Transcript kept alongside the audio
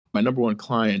My number one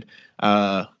client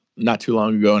not too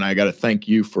long ago, and I got to thank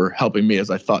you for helping me as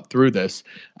I thought through this,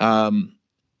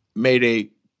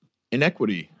 made an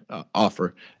equity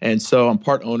offer. And so I'm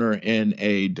part owner in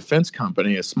a defense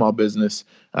company, a small business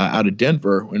out of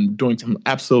Denver, and doing some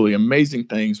absolutely amazing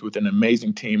things with an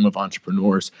amazing team of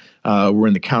entrepreneurs. We're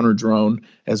in the counter drone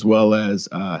as well as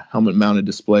helmet mounted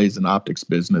displays and optics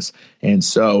business. And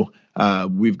so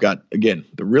we've got, again,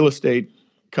 the real estate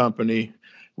company,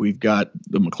 we've got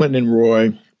the McClinton and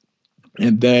Roy,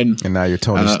 and now you're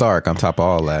Tony Stark on top of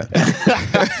all that.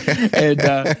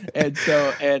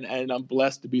 and I'm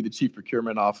blessed to be the chief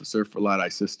procurement officer for Light Eye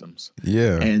Systems.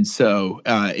 Yeah. And so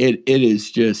it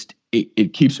is just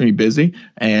it keeps me busy.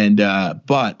 And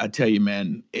but I tell you,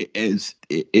 man,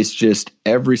 it's just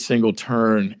every single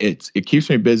turn. It keeps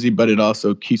me busy, but it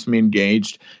also keeps me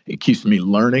engaged. It keeps me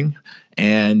learning,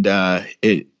 and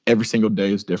every single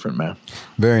day is different, man.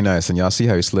 Very nice. And y'all see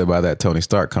how he slid by that Tony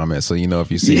Stark comment. So,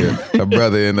 if you see a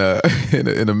brother in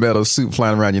a metal suit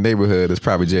flying around your neighborhood, it's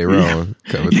probably Jay Rhone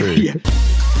coming through. Yeah.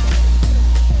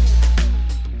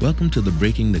 Welcome to the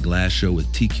Breaking the Glass show with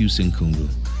TQ Sinkungu.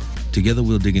 Together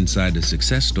we'll dig inside the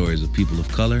success stories of people of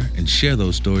color and share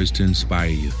those stories to inspire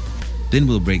you. Then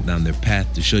we'll break down their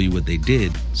path to show you what they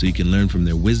did so you can learn from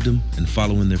their wisdom and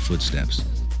follow in their footsteps.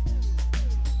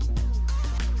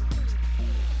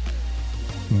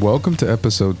 Welcome to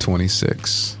episode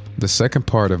 26, the second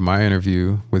part of my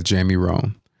interview with Jamie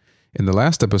Rhone. In the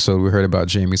last episode, we heard about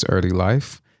Jamie's early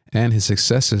life and his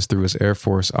successes through his Air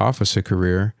Force officer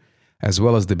career, as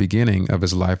well as the beginning of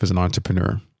his life as an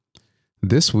entrepreneur.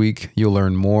 This week, you'll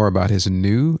learn more about his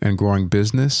new and growing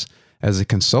business as a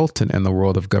consultant in the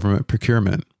world of government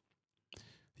procurement.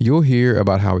 You'll hear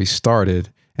about how he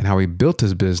started and how he built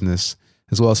his business,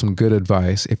 as well as some good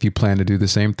advice if you plan to do the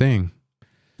same thing.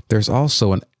 There's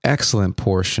also an excellent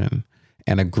portion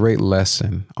and a great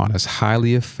lesson on his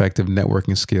highly effective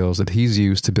networking skills that he's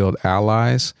used to build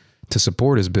allies, to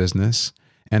support his business,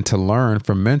 and to learn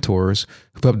from mentors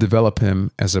who helped develop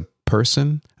him as a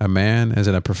person, a man, as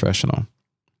in a professional.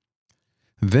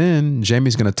 Then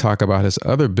Jamie's going to talk about his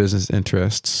other business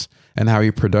interests and how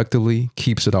he productively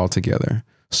keeps it all together.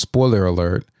 Spoiler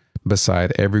alert,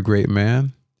 beside every great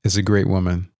man is a great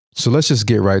woman. So let's just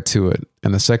get right to it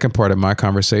in the second part of my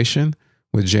conversation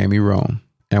with Jamie Rhone.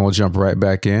 And we'll jump right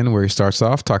back in where he starts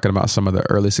off talking about some of the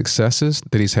early successes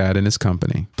that he's had in his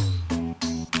company.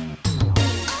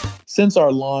 Since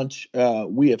our launch,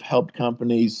 we have helped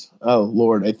companies. Oh,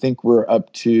 Lord, I think we're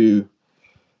up to,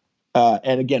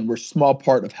 and again, we're a small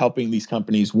part of helping these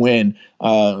companies win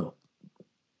 $30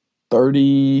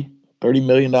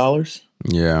 million.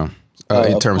 Yeah.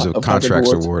 In terms of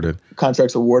contracts awarded.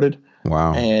 Contracts awarded.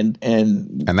 Wow. And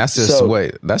that's just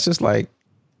that's just like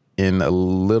in a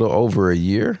little over a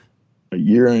year? A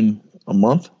year and a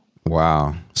month.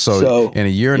 Wow. So in a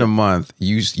year and a month,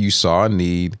 you saw a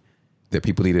need that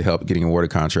people needed help getting awarded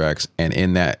contracts. And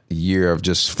in that year of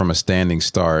just from a standing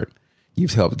start,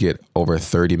 you've helped get over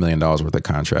 $30 million worth of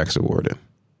contracts awarded.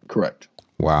 Correct.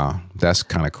 Wow. That's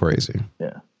kind of crazy.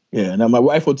 Yeah. Yeah. Now, my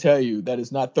wife will tell you that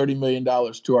is not $30 million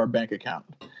to our bank account.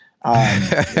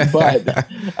 But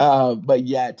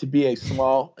yeah, to be a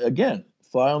small, again,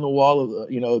 fly on the wall,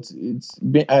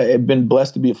 I've been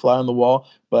blessed to be a fly on the wall,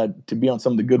 but to be on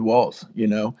some of the good walls,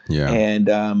 and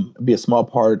be a small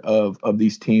part of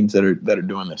these teams that are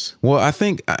doing this. Well, I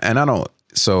think, and I don't,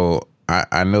 so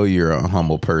I know you're a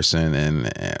humble person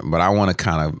but I want to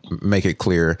kind of make it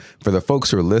clear for the folks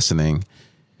who are listening,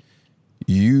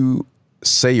 you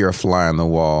say you're a fly on the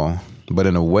wall, but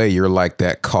in a way, you're like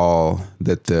that call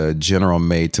that the general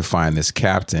made to find this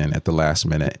captain at the last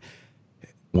minute.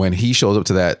 When he shows up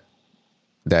to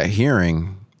that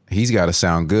hearing, he's got to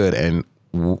sound good. And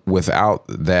without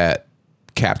that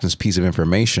captain's piece of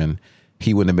information,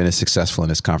 he wouldn't have been as successful in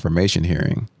his confirmation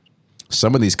hearing.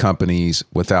 Some of these companies,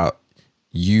 without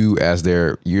you as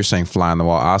you're saying fly on the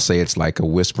wall, I'll say it's like a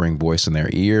whispering voice in their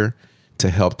ear to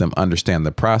help them understand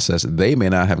the process. They may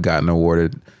not have gotten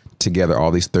awarded together all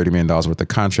these $30 million worth of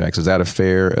contracts. Is that a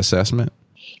fair assessment?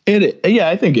 Yeah,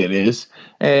 I think it is.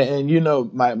 And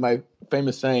my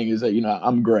famous saying is that,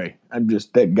 I'm gray. I'm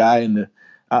just that guy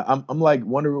I'm like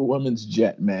Wonder Woman's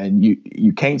jet, man.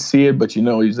 You can't see it, but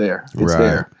he's there. It's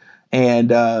there. And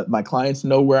my clients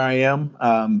know where I am.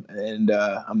 I'm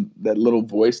that little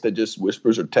voice that just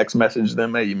whispers or text message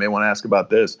them, hey, you may want to ask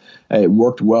about this. It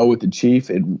worked well with the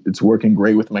chief. It's working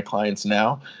great with my clients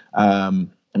now.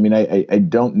 I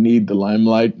don't need the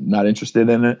limelight, not interested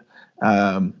in it.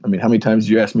 How many times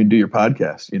do you ask me to do your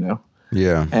podcast,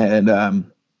 Yeah.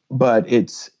 And, but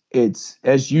it's it's,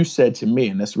 as you said to me,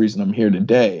 and that's the reason I'm here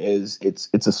today, is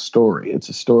it's a story. It's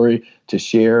a story to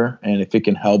share. And if it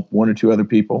can help one or two other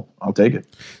people, I'll take it.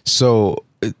 So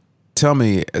tell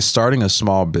me, starting a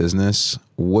small business,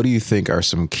 what do you think are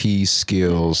some key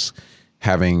skills,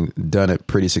 having done it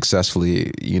pretty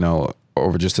successfully,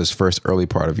 over just this first early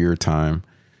part of your time?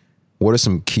 What are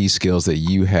some key skills that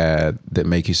you had that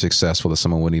make you successful, that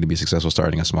someone would need to be successful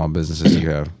starting a small business as you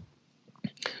have?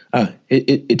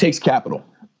 It takes capital,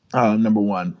 number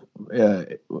one.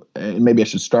 And maybe I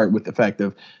should start with the fact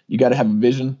of you got to have a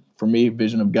vision, for me,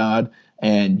 vision of God,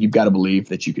 and you've got to believe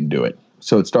that you can do it.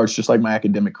 So it starts just like my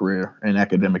academic career and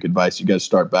academic advice. You got to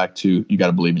start back to, you got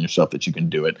to believe in yourself that you can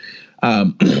do it.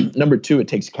 Number two, it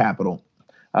takes capital.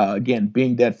 Again,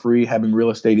 being debt free, having real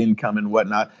estate income and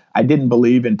whatnot. I didn't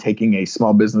believe in taking a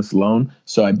small business loan.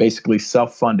 So I basically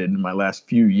self-funded in my last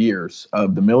few years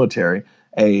of the military,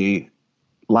 a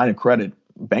line of credit,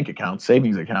 bank account,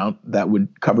 savings account that would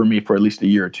cover me for at least a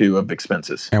year or two of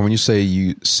expenses. And when you say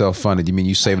you self-funded, you mean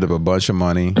you saved up a bunch of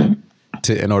money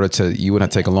in order to, you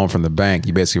wouldn't take a loan from the bank.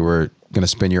 You basically were going to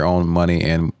spend your own money.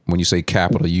 And when you say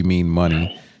capital, you mean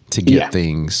money to get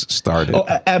things started. Oh,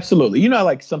 absolutely.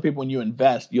 Like some people, when you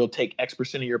invest, you'll take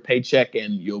X% of your paycheck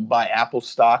and you'll buy Apple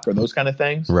stock or those kind of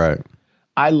things. Right.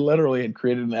 I literally had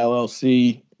created an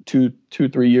LLC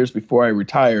 3 years before I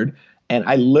retired. And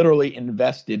I literally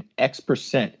invested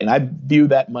X%. And I view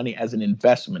that money as an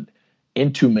investment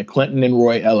into McClinton and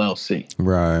Roy LLC.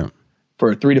 Right.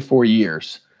 For 3 to 4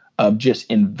 years of just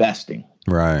investing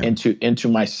into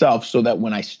myself, so that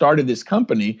when I started this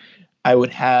company, I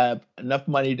would have enough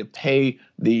money to pay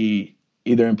the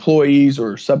either employees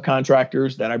or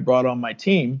subcontractors that I brought on my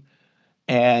team,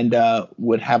 and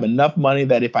would have enough money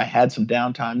that if I had some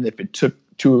downtime, if it took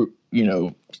 2,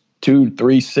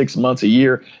 3, 6 months, a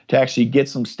year to actually get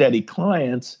some steady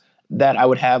clients, that I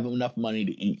would have enough money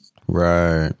to eat.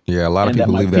 Right. Yeah. A lot of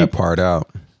people leave that part out.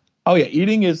 Oh yeah.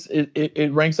 Eating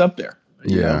it ranks up there.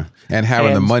 Yeah. And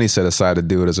having the money set aside to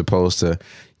do it, as opposed to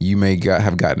you may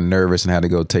have gotten nervous and had to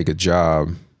go take a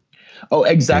job. Oh,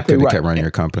 exactly right. Kept running your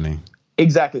company.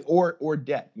 Exactly. Or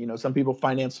debt. Some people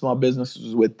finance small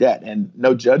businesses with debt, and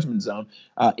no judgment zone.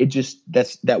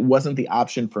 That wasn't the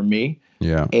option for me.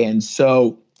 Yeah. And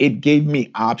so it gave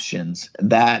me options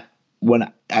that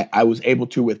when I was able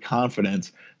to, with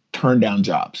confidence, turn down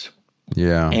jobs.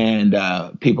 Yeah. And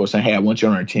people were saying, hey, I want you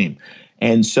on our team.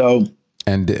 And so.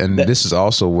 And this is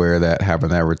also where that having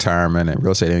that retirement and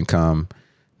real estate income,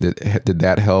 did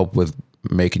that help with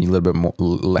making you a little bit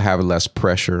more, having less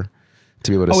pressure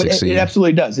to be able to succeed? It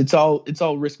absolutely does. It's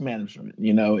all risk management.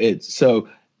 It's so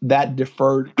that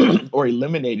deferred or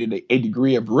eliminated a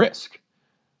degree of risk,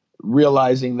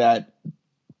 realizing that,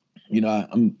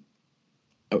 I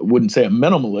wouldn't say a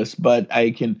minimalist, but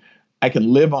I can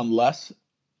live on less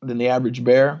than the average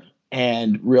bear,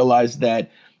 and realize that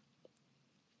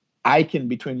I can,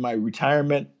 between my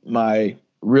retirement, my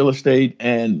real estate,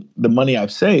 and the money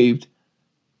I've saved,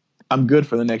 I'm good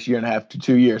for the next 1.5 to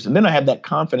 2 years. And then I have that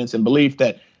confidence and belief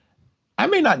that I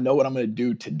may not know what I'm going to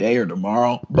do today or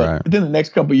tomorrow, but within the next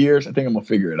couple of years, I think I'm going to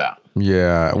figure it out.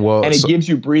 Yeah. Well, and it gives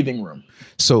you breathing room.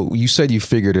 So you said you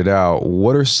figured it out.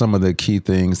 What are some of the key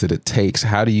things that it takes?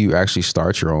 How do you actually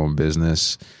start your own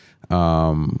business?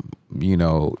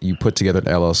 You put together an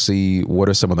LLC. What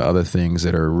are some of the other things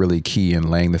that are really key in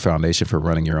laying the foundation for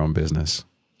running your own business?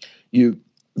 You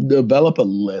develop a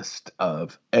list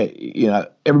of,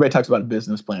 everybody talks about a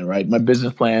business plan, right? My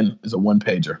business plan is a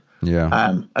 1-pager. Yeah.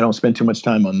 I don't spend too much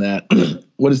time on that.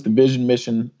 What is the vision,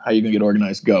 mission? How are you going to get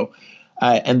organized? Go.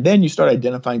 And then you start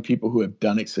identifying people who have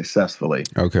done it successfully.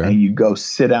 Okay. And you go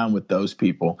sit down with those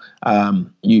people.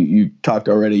 You talked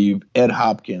already. You've Ed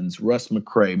Hopkins, Russ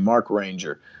McCray, Mark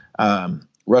Ranger.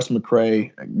 Russ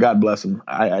McCray, God bless him.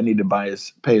 I need to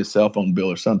pay his cell phone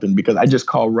bill or something, because I just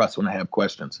call Russ when I have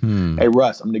questions. Hey,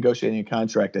 Russ, I'm negotiating a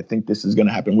contract. I think this is going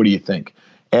to happen. What do you think?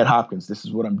 Ed Hopkins, this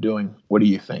is what I'm doing. What do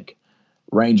you think?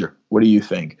 Ranger, what do you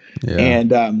think? Yeah.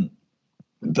 And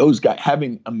those guys,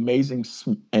 having amazing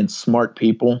and smart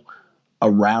people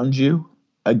around you,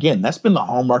 again, that's been the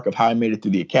hallmark of how I made it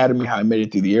through the academy, how I made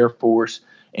it through the Air Force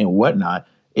and whatnot,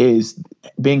 is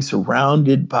being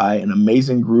surrounded by an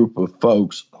amazing group of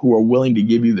folks who are willing to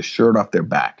give you the shirt off their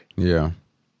back. Yeah.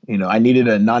 I needed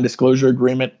a non-disclosure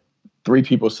agreement. 3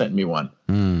 people sent me one.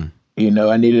 I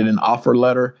needed an offer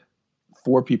letter.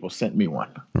 4 people sent me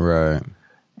one. Right.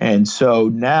 And so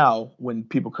now when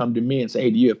people come to me and say,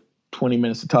 hey, do you have 20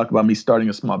 minutes to talk about me starting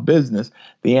a small business?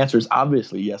 The answer is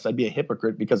obviously yes. I'd be a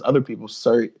hypocrite, because other people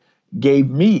gave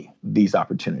me these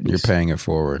opportunities. You're paying it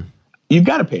forward. You've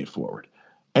got to pay it forward.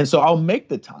 And so I'll make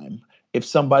the time if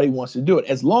somebody wants to do it,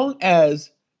 as long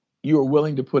as you are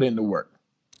willing to put in the work.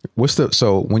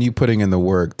 So when you putting in the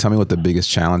work, tell me what the biggest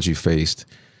challenge you faced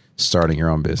starting your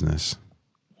own business.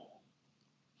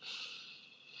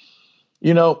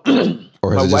 Or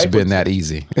has it just been that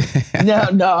easy?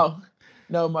 No.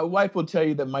 My wife will tell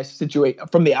you that my situation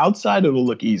from the outside, it'll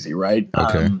look easy, right?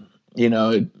 Okay.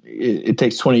 It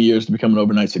takes 20 years to become an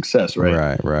overnight success,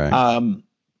 right? Right.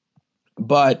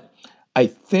 But I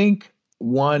think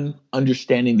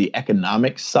understanding the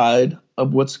economic side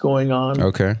of what's going on.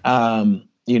 Okay.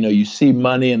 You see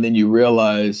money and then you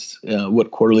realize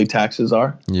what quarterly taxes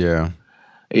are. Yeah.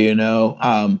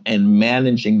 And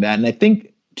managing that. And I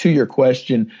think to your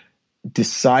question,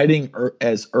 deciding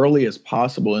as early as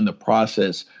possible in the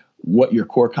process what your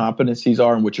core competencies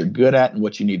are and what you're good at and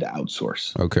what you need to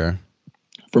outsource. Okay.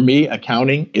 For me,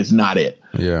 accounting is not it.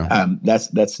 Yeah.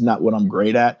 That's not what I'm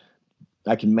great at.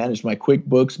 I can manage my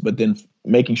QuickBooks, but then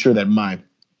making sure that my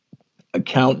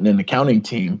accountant and accounting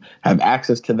team have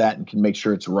access to that and can make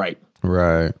sure it's right.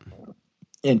 Right.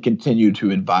 And continue to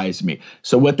advise me.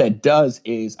 So what that does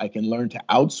is I can learn to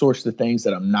outsource the things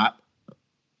that I'm not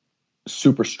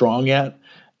super strong at,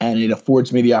 and it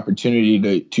affords me the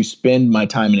opportunity to spend my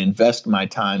time and invest my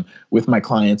time with my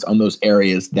clients on those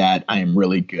areas that I am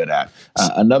really good at.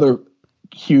 Another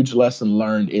huge lesson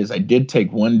learned is I did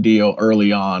take one deal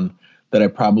early on that I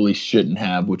probably shouldn't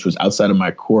have, which was outside of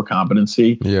my core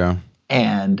competency. Yeah.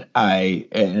 And I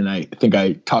think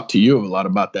I talked to you a lot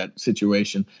about that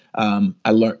situation.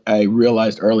 I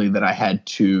realized early that I had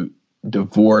to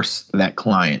divorce that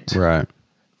client. Right.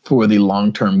 For the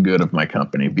long-term good of my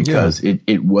company, because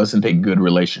it wasn't a good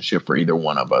relationship for either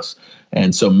one of us.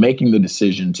 And so making the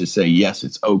decision to say, yes,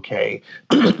 it's okay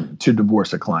to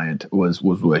divorce a client was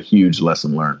a huge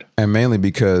lesson learned. And mainly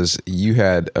because you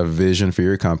had a vision for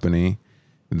your company.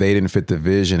 They didn't fit the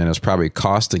vision, and it was probably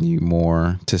costing you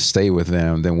more to stay with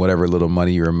them than whatever little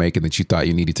money you were making that you thought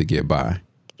you needed to get by.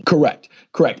 Correct.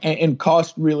 And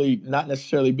cost really not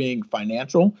necessarily being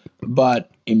financial,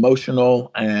 but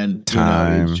emotional and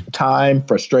time,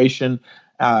 frustration.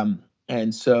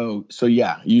 And so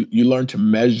you learn to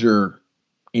measure,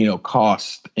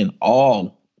 cost in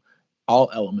all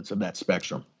elements of that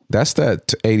spectrum. That's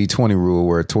that 80-20 rule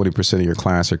where 20% of your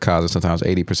clients are causing sometimes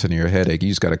 80% of your headache. You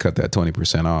just got to cut that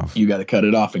 20% off. You got to cut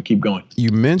it off and keep going.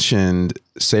 You mentioned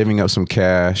saving up some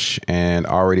cash and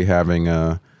already having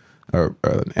an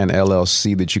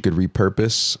LLC that you could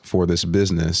repurpose for this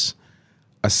business.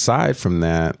 Aside from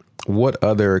that, what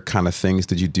other kind of things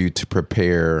did you do to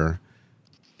prepare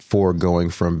for going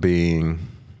from being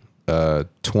a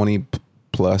 20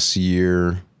 plus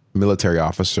year military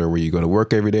officer where you go to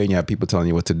work every day and you have people telling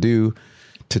you what to do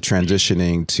to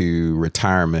transitioning to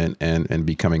retirement and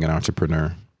becoming an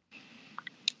entrepreneur?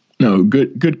 No,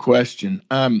 good question.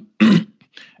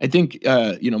 I think,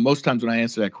 most times when I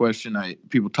answer that question,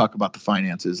 people talk about the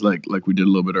finances like we did a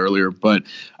little bit earlier. But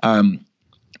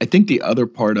I think the other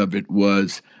part of it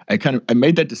was I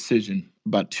made that decision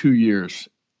about 2 years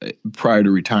prior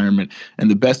to retirement. And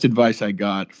the best advice I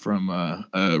got from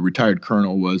a retired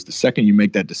colonel was the second you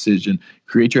make that decision,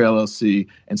 create your LLC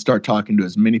and start talking to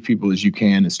as many people as you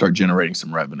can and start generating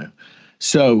some revenue.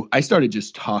 So I started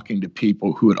just talking to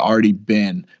people who had already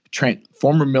been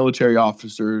former military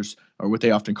officers, or what they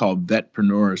often call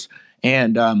vetpreneurs.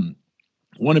 And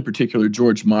one in particular,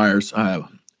 George Myers,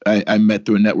 I met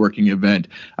through a networking event.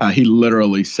 He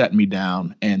literally sat me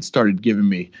down and started giving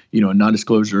me, a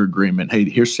non-disclosure agreement. Hey,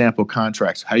 here's sample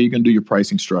contracts. How are you going to do your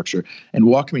pricing structure? And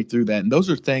walk me through that. And those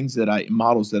are things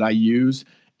models that I use.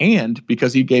 And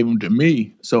because he gave them to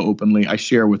me so openly, I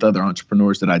share with other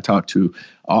entrepreneurs that I talk to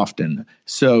often.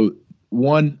 So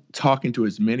talking to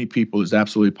as many people as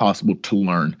absolutely possible to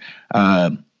learn.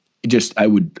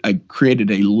 I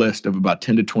created a list of about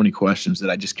 10 to 20 questions that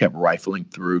I just kept rifling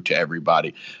through to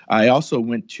everybody. I also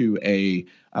went to a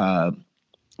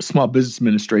Small Business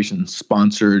Administration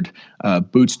sponsored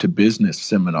Boots to Business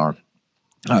seminar.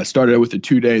 Started out with a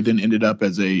 2-day, then ended up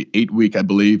as a 8-week, I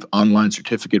believe, online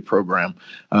certificate program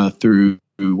through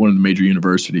one of the major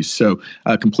universities. So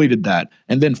completed that.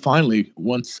 And then finally,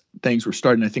 once things were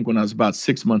starting, I think when I was about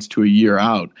 6 months to a year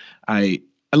out, I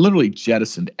literally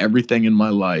jettisoned everything in my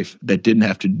life that didn't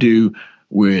have to do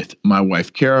with my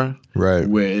wife, Kara, right,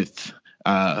 with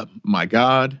my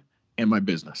God and my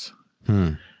business.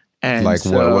 And like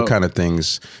what kind of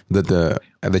things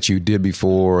that you did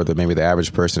before that maybe the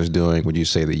average person is doing, would you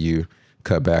say that you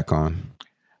cut back on?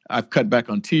 I've cut back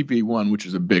on TV, which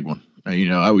is a big one. I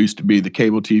used to be the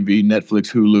cable TV,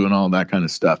 Netflix, Hulu, and all that kind of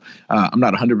stuff. I'm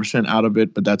not 100% out of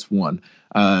it, but that's one.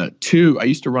 2, I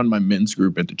used to run my men's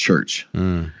group at the church.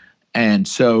 And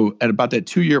so at about that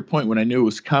 2-year point when I knew it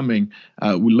was coming,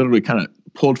 we literally kind of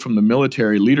pulled from the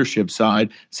military leadership side,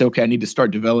 say, okay, I need to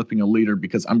start developing a leader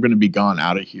because I'm going to be gone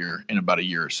out of here in about a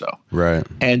year or so. Right.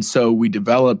 And so we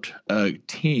developed a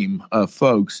team of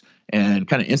folks and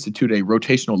kind of institute a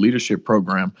rotational leadership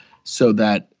program so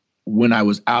that when I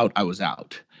was out, I was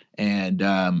out. And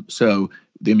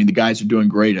the guys are doing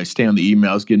great. I stay on the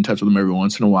emails, get in touch with them every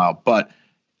once in a while. But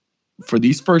for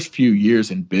these first few years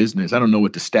in business, I don't know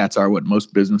what the stats are, what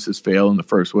most businesses fail in the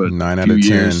first, 9 out of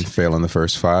 10 fail in the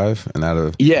first 5. And out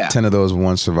of 10 of those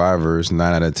 1 survivors,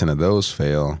 9 out of 10 of those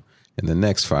fail in the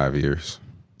next 5 years.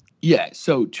 Yeah.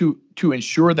 So to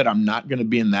ensure that I'm not going to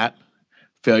be in that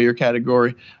failure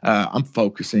category, I'm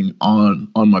focusing on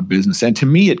my business. And to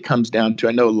me, it comes down to,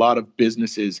 I know a lot of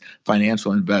business is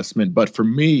financial investment, but for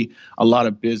me, a lot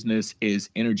of business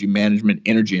is energy management,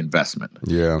 energy investment.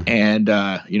 Yeah. And,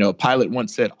 a pilot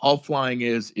once said, all flying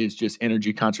is just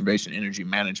energy conservation, energy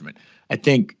management. I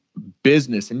think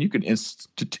business, and you could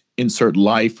insert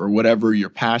life or whatever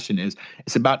your passion is,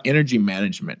 it's about energy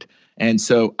management. And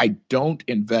so I don't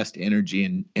invest energy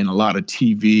in a lot of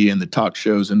TV and the talk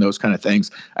shows and those kind of things.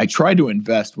 I try to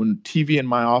invest when TV in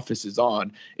my office is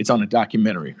on, it's on a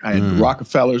documentary. I had the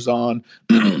Rockefellers on.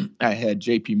 I had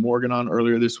JP Morgan on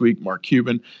earlier this week, Mark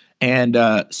Cuban. And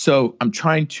so I'm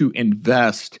trying to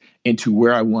invest into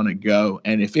where I want to go.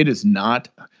 And if it is not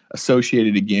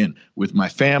associated again with my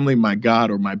family, my God,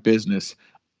 or my business,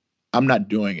 I'm not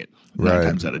doing it 9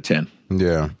 times out of 10.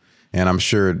 Yeah. And I'm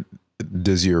sure,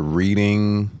 does your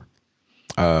reading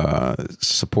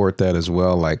support that as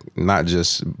well? Like not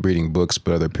just reading books,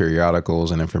 but other periodicals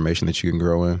and information that you can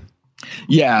grow in?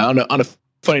 Yeah. On a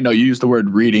funny note, you used the word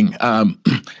reading.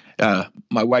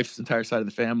 My wife's entire side of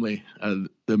the family, the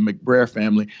McBrayer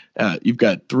family, you've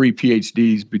got 3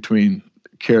 PhDs between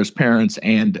Kara's parents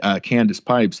and Candace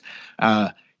Pipes.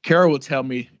 Kara will tell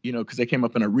me, because they came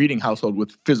up in a reading household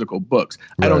with physical books.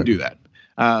 Right. I don't do that.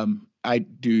 I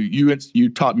do. You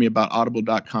taught me about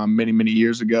audible.com many, many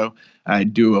years ago. I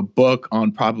do a book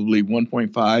on probably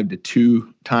 1.5 to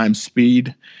 2 times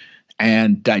speed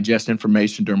and digest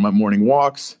information during my morning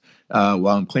walks, while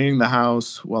I'm cleaning the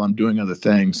house, while I'm doing other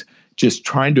things, just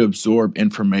trying to absorb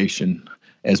information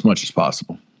as much as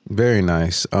possible. Very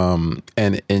nice. And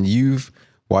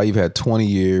while you've had 20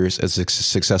 years as a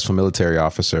successful military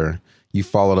officer, you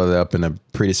followed it up in a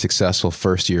pretty successful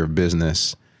first year of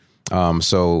business.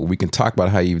 So we can talk about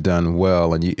how you've done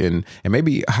well, and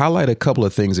maybe highlight a couple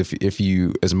of things if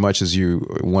you, as much as you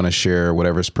want to share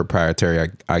whatever's proprietary.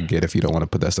 I get if you don't want to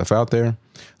put that stuff out there,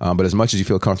 but as much as you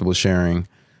feel comfortable sharing,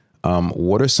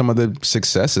 what are some of the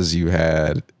successes you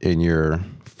had in your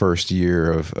first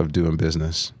year of doing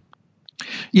business?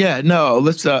 Yeah, no,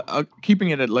 let's keeping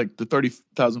it at like the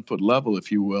 30,000 foot level,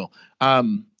 if you will.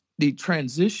 The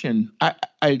transition,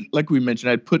 I like we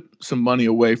mentioned, I'd put some money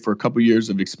away for a couple of years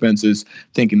of expenses,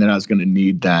 thinking that I was going to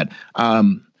need that.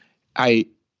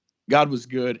 God was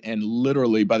good, and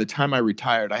literally by the time I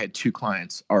retired, I had 2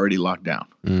 clients already locked down.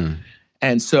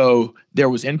 And so there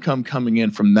was income coming in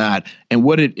from that. And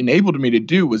what it enabled me to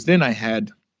do was then I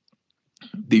had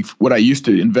what I used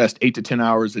to invest 8 to 10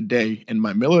 hours a day in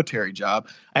my military job.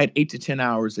 I had 8 to 10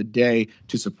 hours a day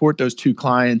to support those 2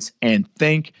 clients and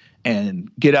think and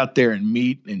get out there and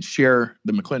meet and share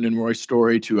the McClendon Roy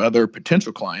story to other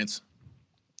potential clients.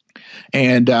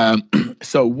 And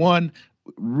so one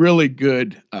really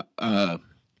good,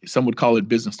 some would call it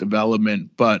business development,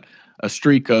 but a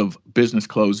streak of business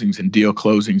closings and deal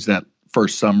closings that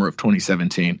first summer of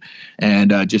 2017,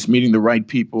 and just meeting the right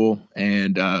people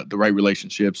and the right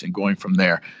relationships and going from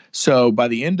there. So by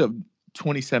the end of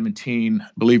 2017, I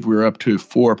believe we were up to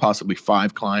 4, possibly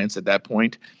 5 clients at that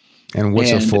point. And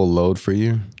what's a full load for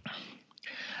you?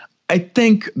 I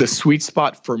think the sweet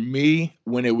spot for me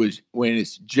when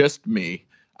it's just me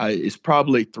is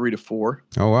probably 3 to 4.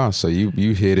 Oh wow! So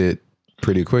you hit it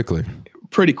pretty quickly.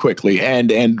 Pretty quickly,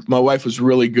 and my wife was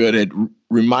really good at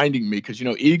reminding me, because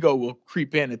ego will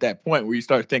creep in at that point where you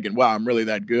start thinking, "Wow, I'm really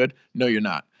that good." No, you're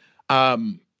not.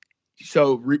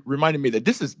 So reminding me that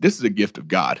this is a gift of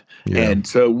God, and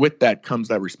so with that comes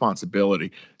that responsibility.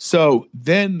 So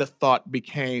then the thought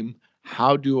became,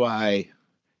 how do I,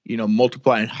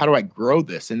 multiply, and how do I grow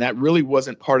this? And that really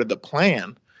wasn't part of the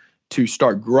plan to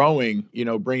start growing,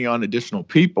 bringing on additional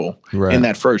people in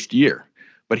that first year.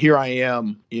 But here I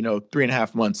am,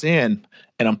 3.5 months in,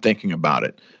 and I'm thinking about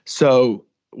it. So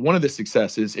one of the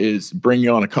successes is bringing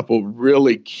on a couple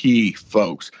really key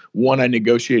folks. One I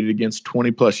negotiated against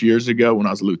 20 plus years ago when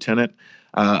I was a lieutenant.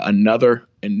 Another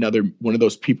one of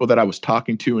those people that I was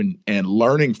talking to and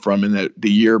learning from in the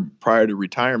year prior to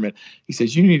retirement. He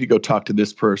says, you need to go talk to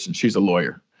this person. She's a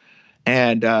lawyer.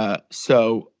 And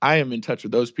so I am in touch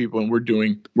with those people, and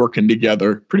we're working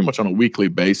together pretty much on a weekly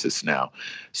basis now.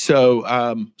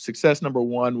 So success number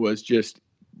one was just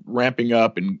ramping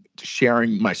up and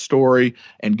sharing my story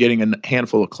and getting a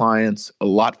handful of clients a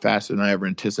lot faster than I ever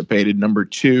anticipated. Number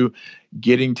two,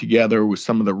 getting together with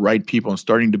some of the right people and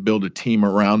starting to build a team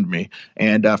around me.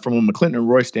 And from a McClinton and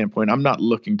Roy standpoint, I'm not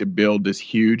looking to build this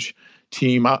huge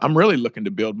team. I'm really looking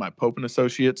to build my Pope and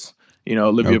Associates,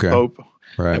 Olivia Pope,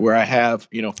 right, where I have,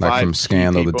 like five from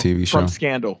Scandal, the TV show. From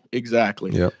Scandal,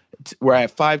 exactly. Yep. Where I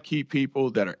have 5 key people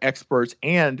that are experts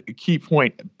and, a key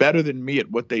point, better than me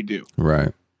at what they do.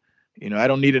 Right. I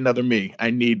don't need another me. I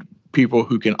need people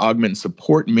who can augment and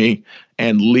support me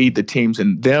and lead the teams,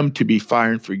 and them to be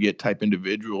fire and forget type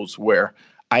individuals where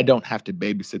I don't have to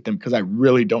babysit them, because I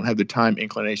really don't have the time,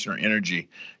 inclination, or energy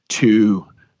to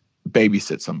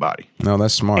babysit somebody. No,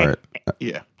 that's smart.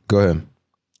 Yeah. Go ahead.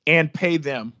 And pay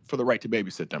them for the right to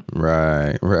babysit them.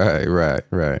 Right.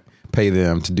 Pay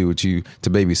them to to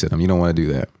babysit them. You don't want to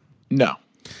do that. No.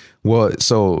 Well,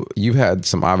 so you've had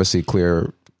some obviously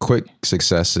clear, quick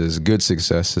successes, good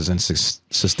successes, and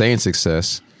sustained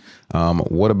success.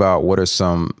 What are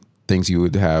some things you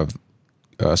would have,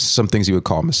 some things you would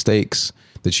call mistakes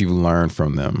that you've learned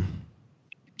from them?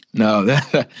 No,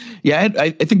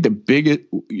 I think the biggest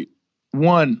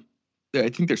one, I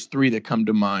think there's 3 that come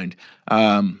to mind.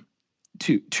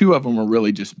 Two of them were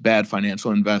really just bad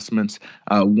financial investments.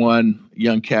 One,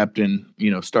 young captain,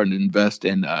 starting to invest,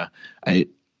 and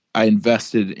I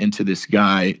invested into this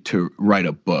guy to write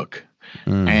a book,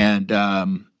 and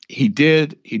he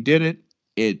did it.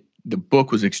 The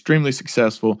book was extremely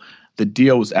successful. The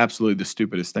deal was absolutely the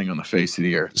stupidest thing on the face of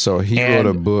the earth. So he wrote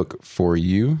a book for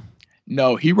you?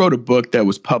 No, he wrote a book that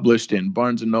was published in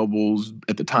Barnes and Nobles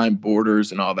at the time,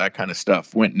 Borders, and all that kind of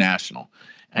stuff. Went national,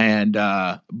 and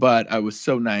but I was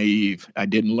so naive. I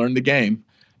didn't learn the game,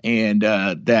 and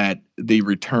that the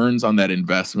returns on that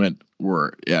investment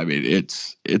were,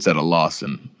 it's at a loss,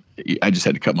 and I just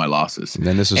had to cut my losses. And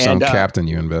then this is some captain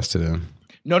you invested in.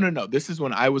 No. This is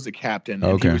when I was a captain,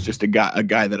 and he was just a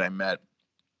guy that I met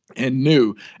and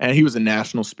knew, and he was a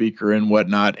national speaker and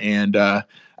whatnot, and I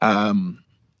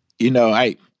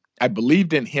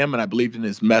believed in him, and I believed in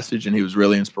his message, and he was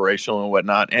really inspirational and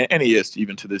whatnot, and he is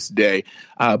even to this day.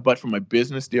 But from a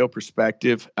business deal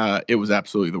perspective, it was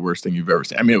absolutely the worst thing you've ever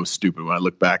seen. I mean, it was stupid when I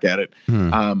look back at it.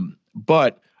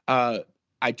 But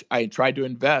I tried to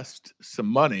invest some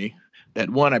money that,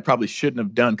 one, I probably shouldn't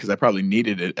have done, because I probably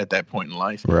needed it at that point in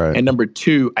life. Right. And number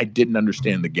 2, I didn't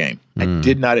understand the game. I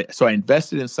did not. So I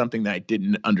invested in something that I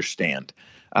didn't understand.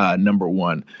 Number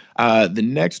 1. The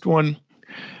next one.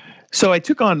 So I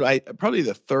took on probably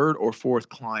the 3rd or 4th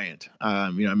client. I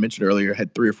mentioned earlier I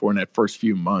had 3 or 4 in that first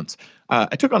few months.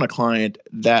 I took on a client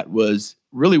that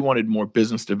really wanted more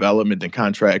business development than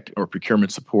contract or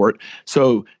procurement support.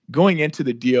 So going into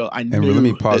the deal, I knew. And let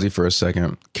me pause you for a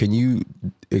second. Can you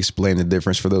explain the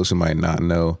difference for those who might not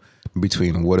know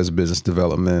between what is business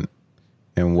development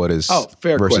and what is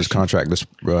versus contract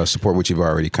support, which you've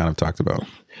already kind of talked about?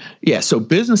 Yeah, so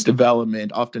business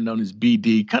development, often known as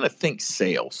BD, kind of think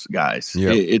sales, guys.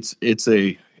 Yep. It's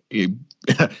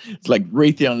like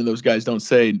Raytheon and those guys don't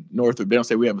say Northrop. They don't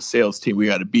say we have a sales team. We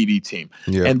got a BD team.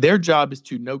 Yep. And their job is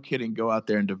to, no kidding, go out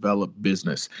there and develop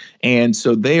business. And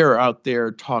so they are out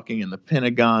there talking in the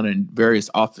Pentagon and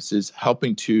various offices,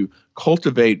 helping to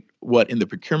cultivate what in the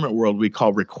procurement world we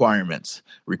call requirements.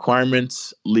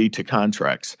 Requirements lead to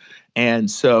contracts.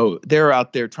 And so they're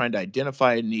out there trying to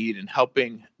identify a need and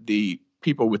helping the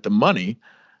people with the money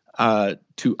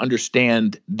to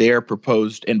understand their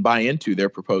proposed and buy into their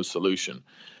proposed solution.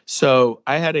 So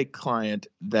I had a client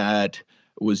that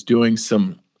was doing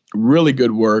some really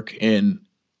good work in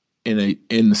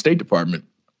the State Department,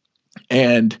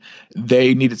 and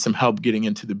they needed some help getting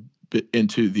into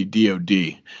the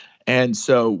DoD. And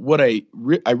so what I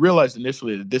realized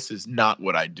initially that this is not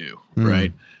what I do,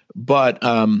 right? But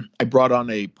I brought on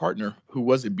a partner who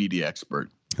was a BD expert.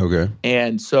 Okay.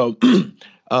 And so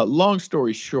long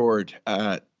story short,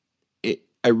 I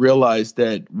realized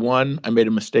that, one, I made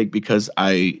a mistake because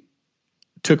I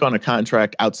took on a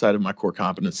contract outside of my core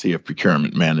competency of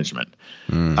procurement management.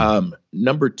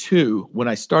 Number 2, when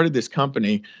I started this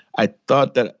company, I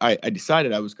thought that I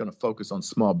decided I was going to focus on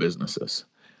small businesses.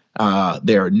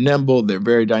 They're nimble, they're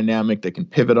very dynamic, they can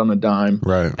pivot on a dime.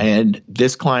 Right. And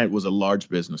this client was a large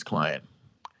business client.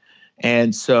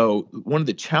 And so one of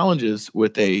the challenges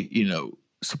with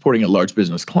supporting a large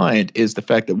business client is the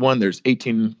fact that, one, there's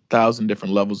 18,000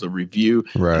 different levels of review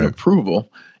and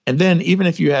approval. And then even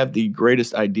if you have the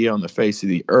greatest idea on the face of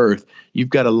the earth, you've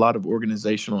got a lot of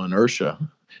organizational inertia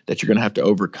that you're going to have to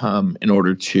overcome in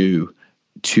order to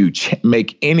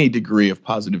make any degree of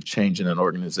positive change in an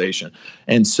organization.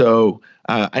 And so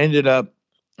I ended up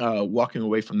walking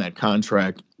away from that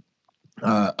contract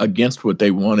against what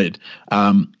they wanted.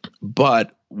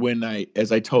 But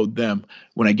as I told them,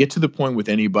 when I get to the point with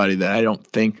anybody that I don't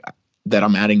think that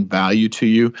I'm adding value to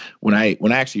you, when I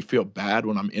actually feel bad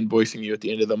when I'm invoicing you at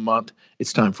the end of the month,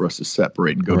 it's time for us to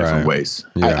separate and go different ways.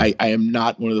 Yeah. I am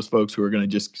not one of those folks who are going to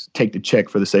just take the check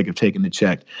for the sake of taking the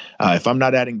check. If I'm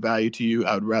not adding value to you,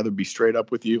 I would rather be straight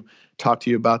up with you, talk to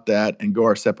you about that, and go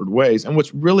our separate ways. And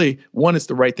what's really, one, it's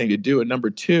the right thing to do. And number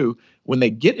two, when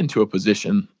they get into a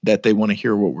position that they want to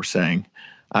hear what we're saying,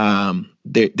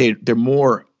 they're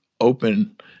more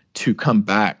open to come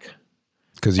back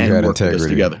because you and had work with us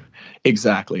integrity together.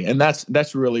 Exactly. And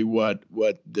that's really what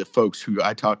the folks who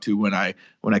I talked to when I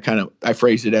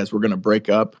phrased it as we're going to break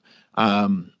up.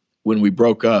 When we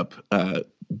broke up,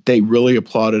 they really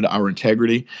applauded our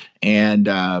integrity and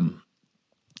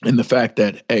the fact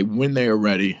that, hey, when they are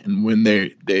ready and when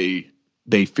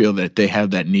they feel that they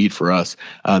have that need for us,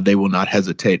 they will not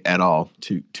hesitate at all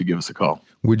to give us a call.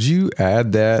 Would you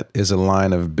add that as a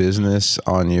line of business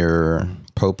on your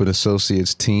Pope and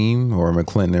Associates team or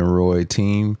McClinton and Roy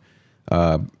team?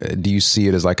 Do you see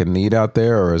it as like a need out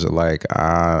there, or is it like,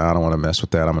 I don't want to mess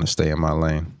with that, I'm going to stay in my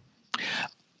lane?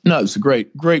 No, it's a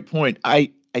great point.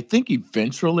 I think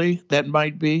eventually that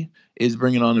might is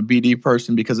bringing on a BD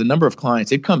person, because a number of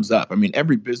clients, it comes up. I mean,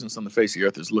 every business on the face of the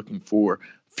earth is looking for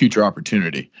future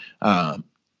opportunity.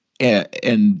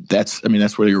 And that's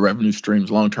where your revenue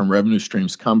streams, long-term revenue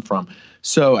streams come from.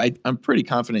 So I'm pretty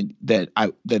confident that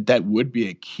that would be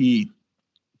a key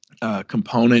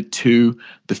component to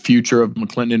the future of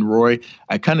McClinton and Roy.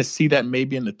 I kind of see that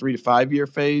maybe in the 3 to 5 year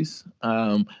phase,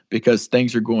 because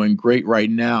things are going great right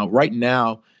now. Right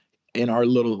now, in our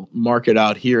little market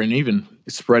out here, and even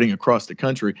spreading across the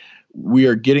country, we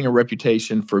are getting a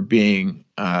reputation for being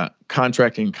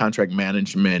contracting and contract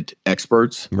management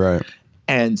experts. Right.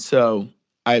 And so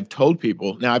I've told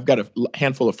people, now I've got a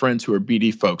handful of friends who are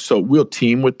BD folks, so we'll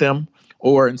team with them.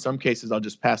 Or in some cases, I'll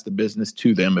just pass the business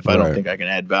to them if I don't think I can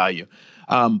add value.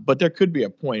 But there could be a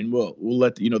point, and we'll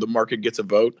let the market gets a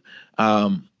vote.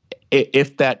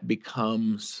 If that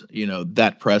becomes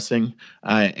that pressing,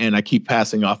 and I keep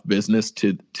passing off business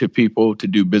to people to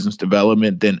do business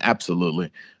development, then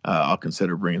absolutely I'll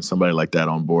consider bringing somebody like that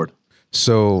on board.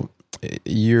 So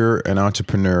you're an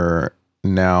entrepreneur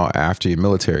now after your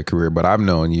military career, but I've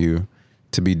known you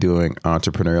to be doing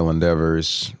entrepreneurial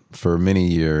endeavors for many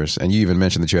years. And you even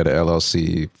mentioned that you had an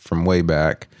LLC from way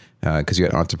back because you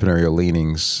had entrepreneurial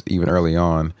leanings even early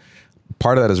on.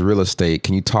 Part of that is real estate.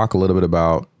 Can you talk a little bit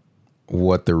about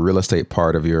what the real estate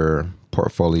part of your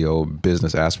portfolio,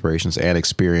 business aspirations and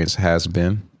experience has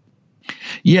been?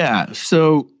 Yeah.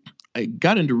 So I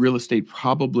got into real estate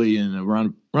probably in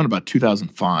around about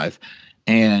 2005.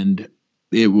 And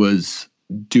it was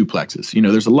duplexes.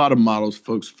 There's a lot of models.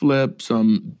 Folks flip,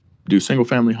 some do single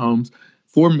family homes.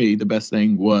 For me, the best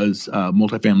thing was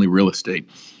multifamily real estate.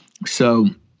 So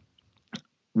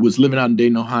was living out in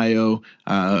Dayton, Ohio,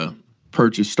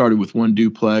 started with one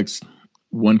duplex,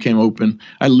 one came open.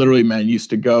 I literally, used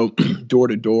to go door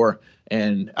to door,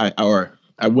 and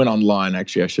I went online,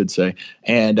 actually, I should say,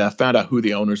 and found out who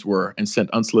the owners were and sent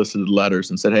unsolicited letters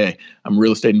and said, hey, I'm a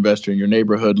real estate investor in your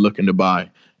neighborhood looking to buy.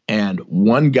 And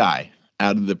one guy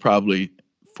out of the probably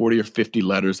 40 or 50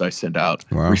 letters I sent out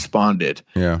responded.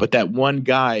 Yeah. But that one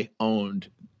guy owned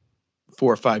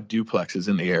 4 or 5 duplexes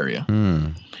in the area.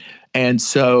 And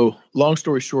so long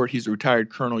story short, he's a retired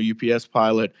Colonel UPS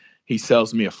pilot. He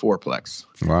sells me a 4-plex.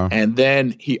 Wow. And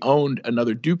then he owned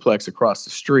another duplex across the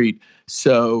street.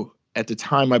 So at the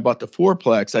time I bought the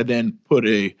 4-plex, I then put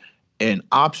an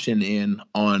option in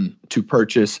to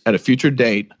purchase at a future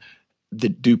date the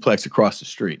duplex across the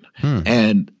street.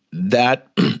 And that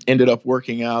ended up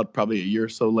working out probably a year or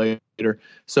so later.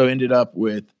 So ended up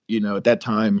with, at that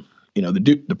time,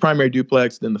 the primary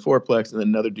duplex, then the 4-plex, and then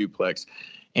another duplex.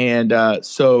 And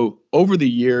so over the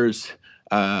years,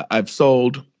 I've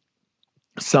sold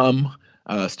some,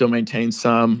 still maintain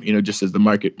some, just as the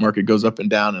market goes up and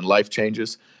down and life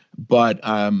changes. But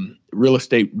real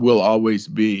estate will always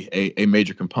be a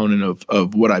major component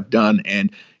of what I've done.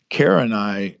 And Kara and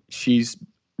I, she's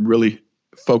really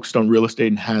focused on real estate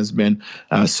and has been.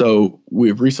 So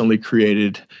we've recently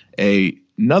created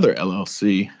another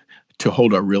LLC to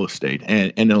hold our real estate.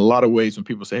 And in a lot of ways, when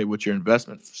people say, hey, what's your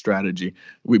investment strategy?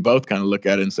 We both kind of look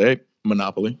at it and say, hey,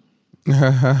 monopoly.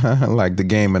 Like the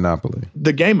game Monopoly.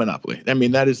 The game Monopoly. I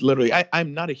mean, that is literally.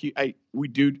 I'm not a huge. We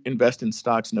do invest in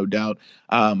stocks, no doubt,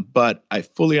 but I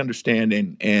fully understand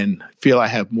and feel I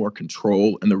have more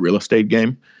control in the real estate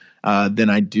game than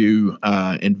I do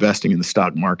investing in the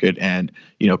stock market and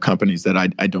companies that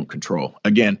I don't control.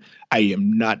 Again, I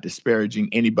am not disparaging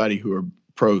anybody who are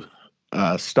pro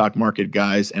stock market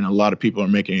guys, and a lot of people are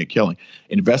making a killing.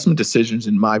 Investment decisions,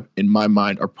 in my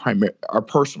mind, are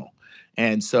personal.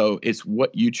 And so it's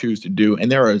what you choose to do. And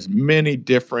there are as many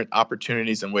different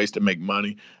opportunities and ways to make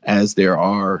money as there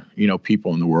are,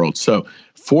 people in the world. So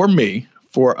for me,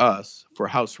 for us, for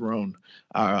House Rhone,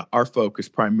 our focus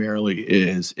primarily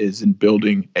is in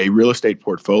building a real estate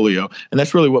portfolio. And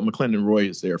that's really what McClendon Roy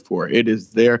is there for. It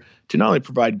is there to not only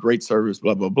provide great service,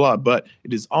 blah, blah, blah, but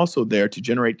it is also there to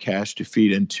generate cash to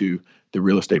feed into the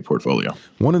real estate portfolio.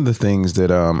 One of the things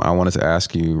that I wanted to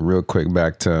ask you real quick,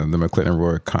 back to the McClendon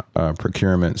Roy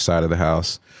procurement side of the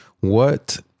house,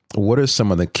 what are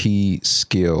some of the key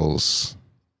skills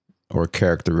or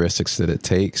characteristics that it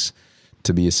takes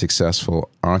to be a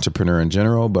successful entrepreneur in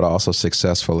general, but also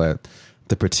successful at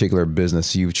the particular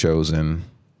business you've chosen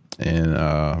in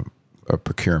a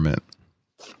procurement?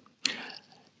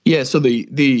 Yeah, so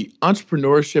the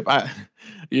entrepreneurship, I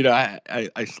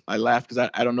laugh because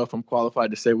I don't know if I'm qualified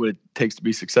to say what it takes to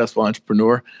be a successful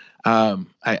entrepreneur.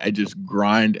 I just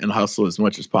grind and hustle as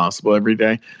much as possible every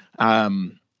day.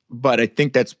 But I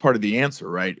think that's part of the answer,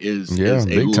 right? Is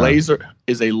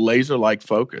a laser-like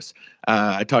focus.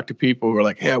 I talk to people who are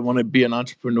like, hey, I want to be an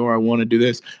entrepreneur. I want to do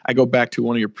this. I go back to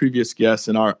one of your previous guests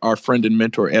and our friend and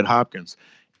mentor, Ed Hopkins.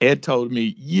 Ed told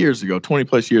me years ago, 20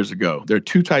 plus years ago, there are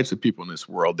two types of people in this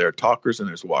world. There are talkers and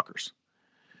there's walkers.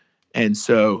 And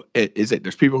so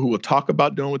there's people who will talk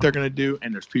about doing what they're going to do,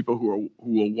 and there's people who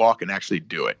will walk and actually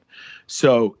do it.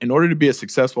 So in order to be a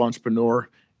successful entrepreneur,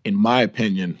 in my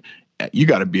opinion, you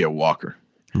got to be a walker.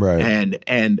 Right.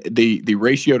 And the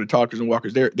ratio to talkers and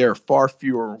walkers, there are far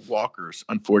fewer walkers,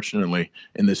 unfortunately,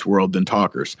 in this world than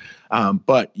talkers.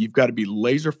 But you've got to be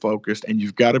laser focused, and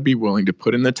you've got to be willing to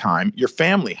put in the time. Your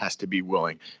family has to be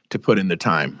willing to put in the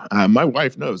time. My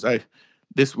wife knows.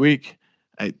 This week,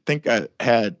 I think I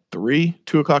had 2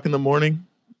 o'clock in the morning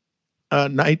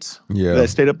nights that I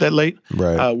stayed up that late,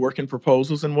 working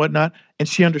proposals and whatnot. And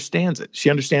she understands it. She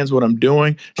understands what I'm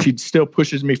doing. She still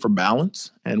pushes me for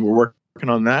balance, and we're working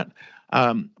on that.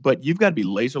 But you've got to be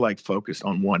laser-like focused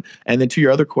on one. And then to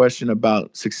your other question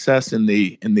about success in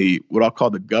the what I'll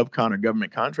call the GovCon or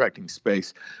government contracting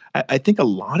space, I think a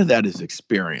lot of that is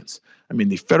experience. I mean,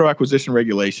 the Federal Acquisition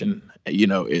Regulation,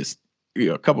 is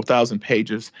a couple thousand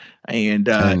pages, and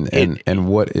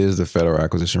what is the Federal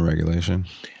Acquisition Regulation?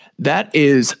 That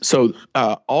is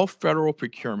all federal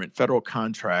procurement, federal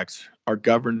contracts are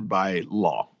governed by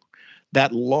law.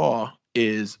 That law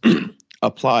is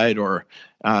applied or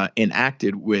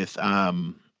enacted with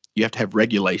you have to have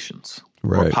regulations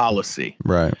or policy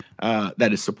that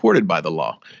is supported by the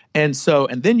law. And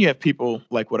then you have people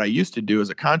like what I used to do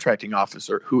as a contracting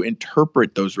officer who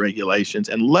interpret those regulations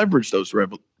and leverage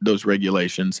those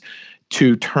regulations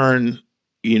to turn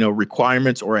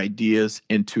requirements or ideas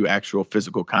into actual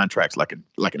physical contracts, like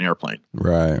an airplane.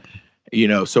 Right.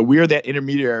 So we are that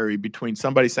intermediary between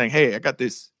somebody saying, hey, I got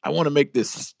this, I want to make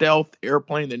this stealth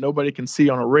airplane that nobody can see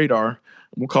on a radar.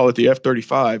 We'll call it the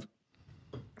F-35.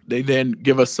 They then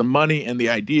give us some money and the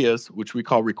ideas, which we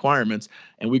call requirements,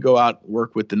 and we go out,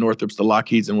 work with the Northrops, the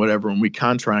Lockheeds, and whatever, and we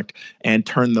contract and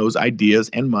turn those ideas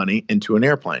and money into an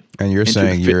airplane. And you're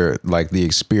saying you're like the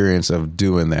experience of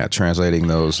doing that, translating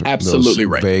those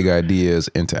vague ideas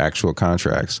into actual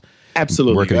contracts.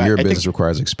 Absolutely. Working in your business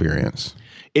requires experience.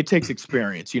 It takes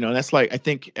experience, and that's like, I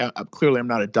think clearly I'm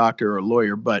not a doctor or a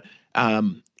lawyer, but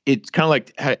it's kind of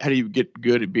like how do you get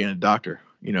good at being a doctor?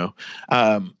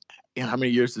 How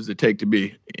many years does it take to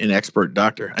be an expert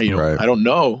doctor? I don't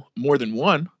know, more than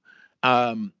one.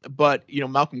 But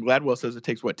Malcolm Gladwell says it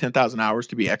takes 10,000 hours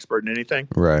to be expert in anything.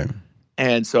 Right.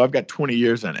 And so I've got 20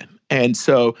 years in it. And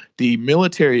so the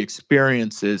military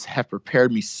experiences have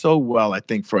prepared me so well, I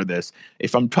think, for this.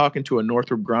 If I'm talking to a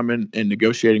Northrop Grumman and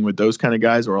negotiating with those kind of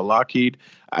guys, or a Lockheed,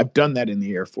 I've done that in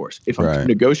the Air Force. If I'm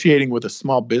negotiating with a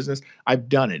small business, I've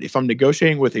done it. If I'm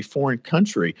negotiating with a foreign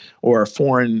country or a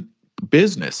foreign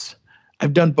business,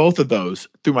 I've done both of those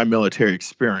through my military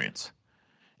experience.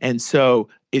 And so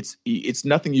it's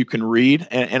nothing you can read.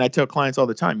 And I tell clients all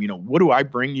the time, what do I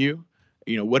bring you?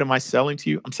 What am I selling to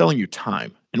you? I'm selling you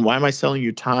time. And why am I selling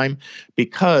you time?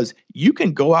 Because you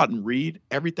can go out and read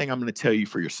everything I'm going to tell you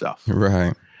for yourself.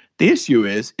 Right. The issue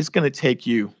is it's going to take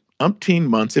you umpteen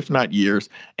months, if not years,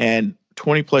 and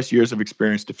 20 plus years of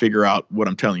experience to figure out what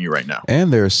I'm telling you right now.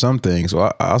 And there are some things,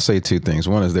 well, I'll say two things.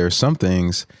 One is there are some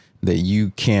things that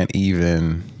you can't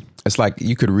even, it's like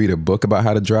you could read a book about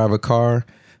how to drive a car,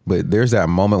 but there's that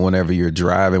moment whenever you're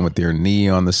driving with your knee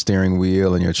on the steering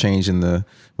wheel and you're changing the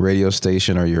radio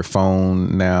station or your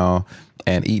phone now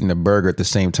and eating a burger at the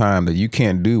same time that you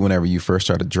can't do whenever you first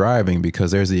started driving,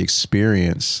 because there's the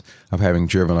experience of having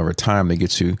driven over time that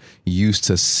gets you used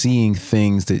to seeing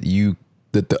things that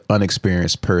the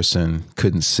unexperienced person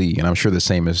couldn't see. And I'm sure the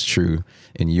same is true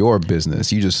in your business.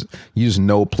 You just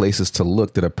know places to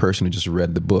look that a person who just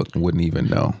read the book wouldn't even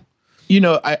know.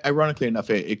 Ironically enough,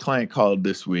 a client called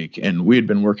this week, and we had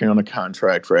been working on a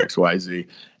contract for XYZ,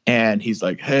 and he's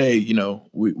like, "Hey,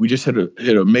 we just hit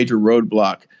a major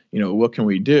roadblock. What can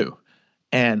we do?"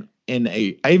 And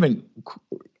I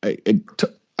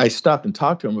stopped and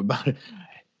talked to him about it.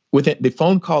 The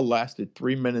phone call lasted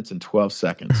 3 minutes and 12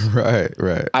 seconds. Right.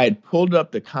 I had pulled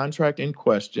up the contract in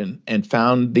question and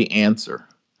found the answer.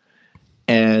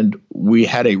 And we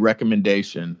had a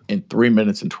recommendation in 3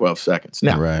 minutes and 12 seconds.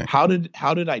 Now, right. How did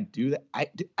I do that?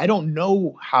 I don't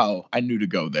know how I knew to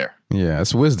go there. Yeah,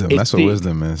 it's wisdom. That's what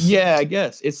wisdom is. Yeah, I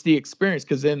guess it's the experience.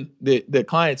 Because then the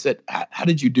client said, "How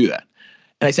did you do that?"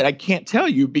 And I said, "I can't tell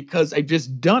you because I've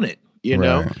just done it."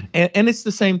 Right. And it's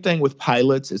the same thing with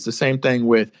pilots. It's the same thing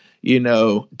with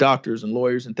doctors and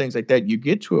lawyers and things like that. You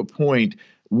get to a point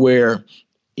where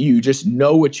you just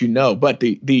know what you know. But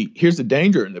here's the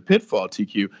danger and the pitfall,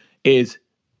 TQ, is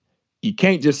you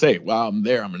can't just say, "Well, I'm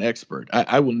an expert."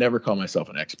 I will never call myself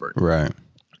an expert. Right.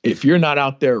 If you're not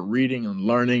out there reading and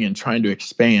learning and trying to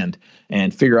expand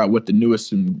and figure out what the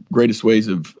newest and greatest ways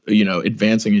of,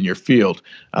 advancing in your field,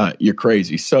 you're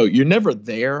crazy. So you're never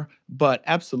there, but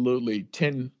absolutely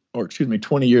 20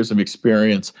 years of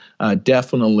experience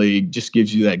definitely just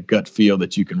gives you that gut feel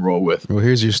that you can roll with. Well,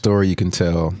 here's your story you can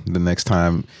tell the next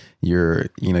time you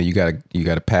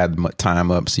gotta pad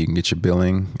time up so you can get your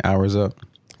billing hours up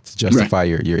to justify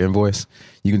your invoice.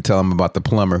 You can tell them about the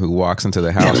plumber who walks into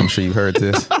the house. I'm sure you've heard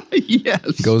this.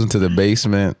 Yes. Goes into the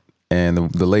basement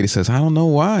and the lady says, "I don't know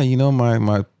why,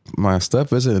 my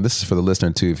stuff isn't," and this is for the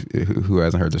listener too, who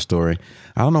hasn't heard the story.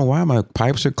 "I don't know why my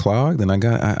pipes are clogged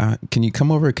and can you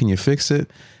come over? Can you fix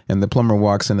it?" And the plumber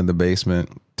walks into the basement,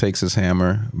 takes his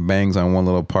hammer, bangs on one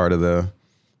little part of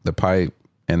the pipe,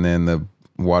 and then the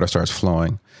water starts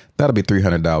flowing. "That'll be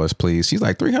 $300, please." She's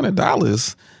like,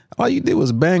 $300? All you did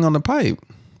was bang on the pipe.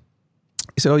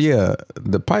 He said, "Oh yeah,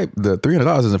 the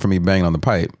 $300 isn't for me banging on the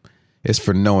pipe. It's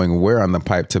for knowing where on the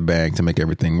pipe to bang to make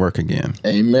everything work again."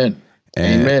 Amen.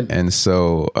 Amen. And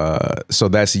so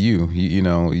that's you.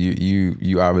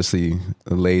 You obviously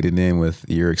laid it in with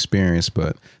your experience,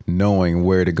 but knowing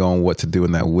where to go and what to do,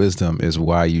 and that wisdom is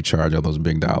why you charge all those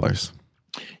big dollars.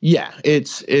 Yeah, it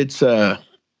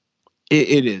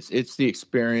is. It's the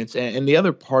experience. And the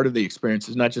other part of the experience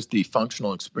is not just the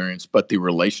functional experience, but the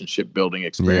relationship building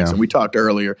experience. Yeah. And we talked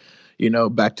earlier,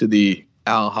 back to the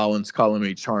Al Holland's calling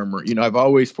me charmer. I've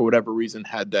always, for whatever reason,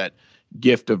 had that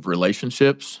gift of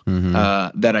relationships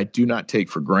that I do not take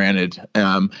for granted.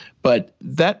 But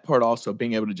that part also,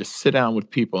 being able to just sit down with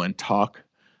people and talk,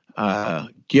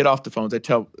 get off the phones. I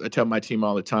tell my team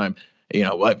all the time,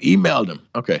 well, I've emailed them.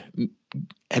 Okay.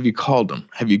 Have you called them?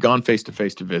 Have you gone face to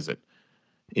face to visit?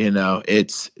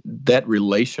 It's that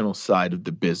relational side of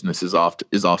the business is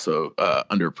also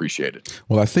underappreciated.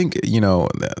 Well, I think,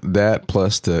 that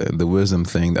plus the wisdom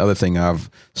thing, the other thing I've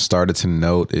started to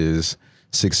note is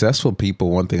successful people.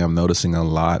 One thing I'm noticing a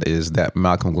lot is that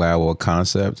Malcolm Gladwell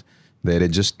concept, that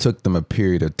it just took them a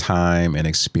period of time and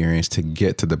experience to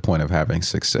get to the point of having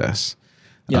success.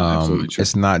 Yeah, absolutely true.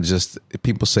 It's not just,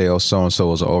 people say, "Oh, so-and-so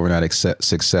was an overnight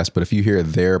success." But if you hear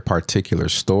their particular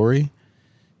story,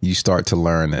 you start to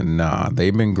learn that,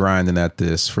 they've been grinding at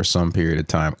this for some period of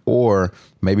time, or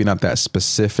maybe not that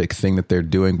specific thing that they're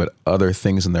doing, but other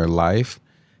things in their life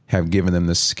have given them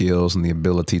the skills and the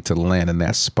ability to land in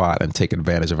that spot and take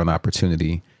advantage of an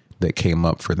opportunity that came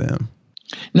up for them.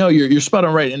 No, you're spot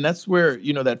on right. And that's where,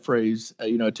 that phrase,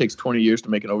 it takes 20 years to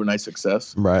make an overnight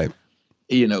success. Right.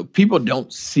 People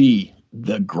don't see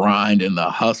the grind and the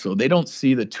hustle. They don't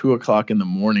see the 2:00 in the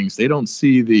mornings. They don't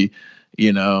see the,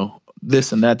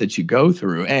 this and that you go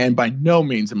through. And by no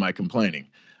means am I complaining.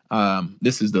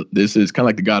 This is kind of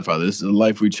like The Godfather. This is the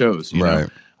life we chose, you know?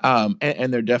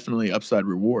 And there are definitely upside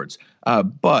rewards.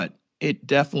 But it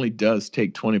definitely does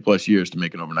take 20 plus years to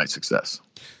make an overnight success.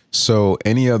 So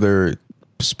any other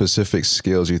specific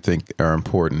skills you think are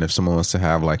important if someone wants to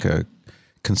have like a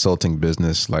consulting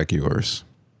business like yours?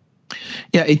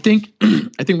 Yeah, I think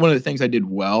one of the things I did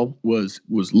well was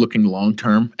looking long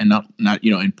term and not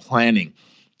and planning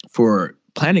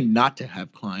planning not to have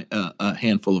a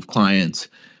handful of clients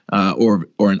or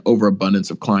an overabundance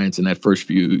of clients in that first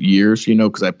few years,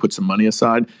 because I put some money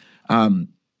aside.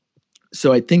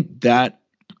 So I think that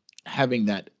having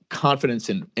that confidence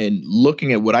in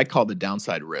looking at what I call the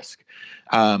downside risk,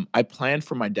 I planned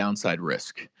for my downside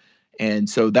risk. And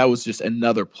so that was just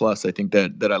another plus, I think,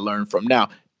 that I learned from. Now,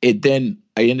 I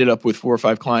ended up with 4 or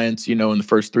 5 clients, in the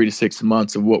first 3 to 6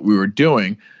 months of what we were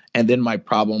doing. And then my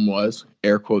problem was,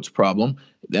 air quotes problem,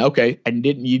 okay, I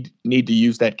didn't need to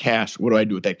use that cash. What do I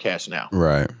do with that cash now?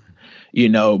 Right.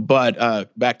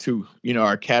 But back to,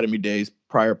 our academy days,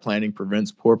 prior planning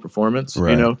prevents poor performance,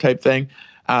 Right. Type thing.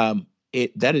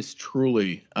 That was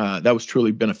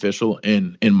truly beneficial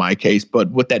in my case. But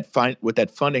what that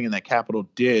funding and that capital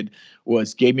did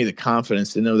was gave me the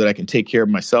confidence to know that I can take care of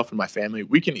myself and my family.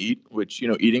 We can eat, which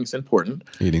eating's important.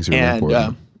 Eating's really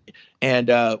important. And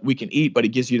we can eat, but it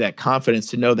gives you that confidence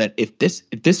to know that if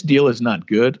this deal is not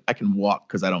good, I can walk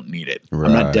because I don't need it. Right.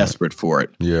 I'm not desperate for it.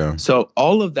 Yeah. So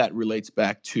all of that relates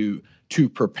back to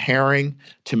preparing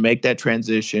to make that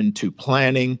transition, to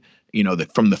planning.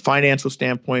 From the financial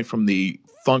standpoint, from the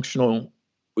functional,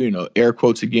 air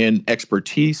quotes again,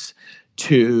 expertise,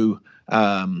 to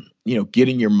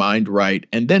getting your mind right.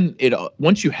 And then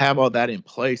once you have all that in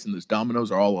place and those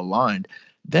dominoes are all aligned,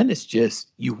 then it's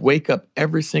just you wake up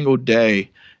every single day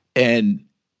and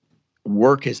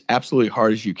work as absolutely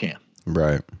hard as you can.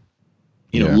 Right.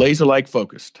 Laser-like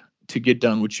focused to get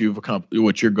done what you've accomplished,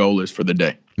 what your goal is for the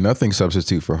day. Nothing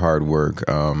substitute for hard work.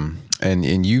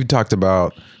 And you talked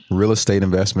about real estate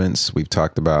investments. We've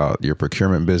talked about your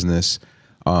procurement business.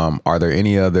 Are there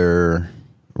any other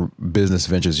business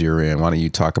ventures you're in? Why don't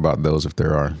you talk about those if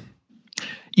there are?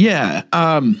 Yeah.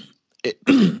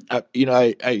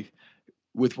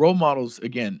 With role models,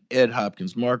 again, Ed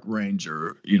Hopkins, Mark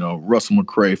Ranger, Russell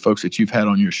McCray, folks that you've had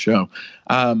on your show,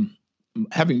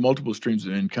 having multiple streams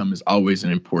of income is always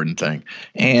an important thing.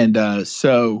 And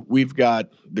so we've got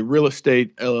the real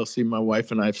estate LLC my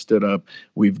wife and I have stood up.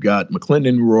 We've got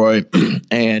McClendon Roy.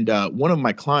 And one of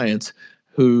my clients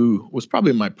who was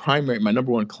probably my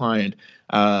number one client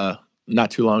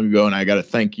not too long ago, and I got to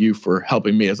thank you for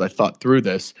helping me as I thought through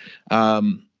this,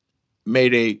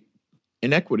 made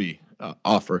an equity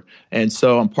offer. And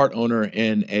so I'm part owner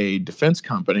in a defense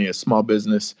company, a small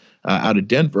business out of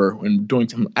Denver, and doing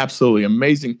some absolutely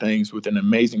amazing things with an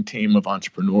amazing team of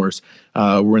entrepreneurs.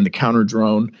 We're in the counter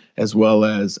drone as well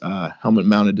as helmet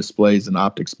mounted displays and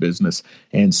optics business.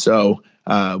 And so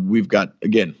we've got,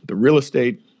 again, the real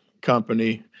estate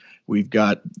company, we've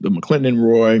got the McClendon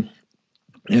Roy,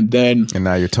 and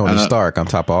now you're Tony Stark on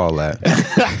top of all that.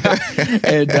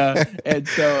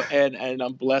 and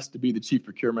I'm blessed to be the chief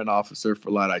procurement officer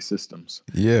for Light Eye Systems.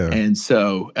 Yeah. And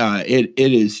so it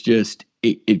is just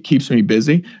it keeps me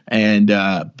busy. And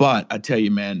but I tell you,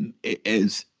 man, it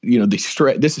is the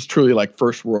stress. This is truly like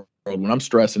first world. When I'm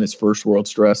stressing, it's first world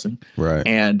stressing. Right.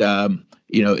 And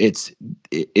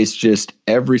it's just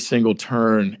every single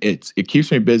turn. It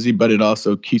keeps me busy, but it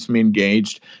also keeps me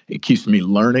engaged. It keeps me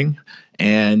learning.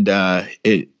 And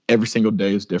every single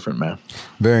day is different, man.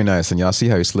 Very nice. And y'all see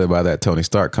how he slid by that Tony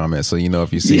Stark comment. So,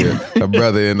 if you see a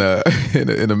brother in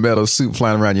a metal suit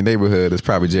flying around your neighborhood, it's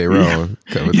probably Jay Rhone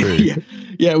coming through.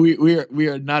 Yeah, we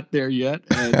are not there yet.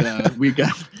 And we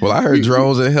got. Well, I heard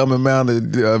drones and helmet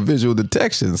mounted visual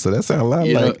detection. So that sounds a lot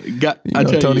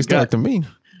like Tony Stark to me.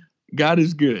 God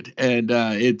is good. And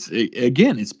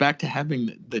it's back to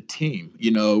having the team.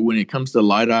 When it comes to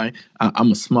Light Eye,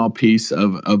 I'm a small piece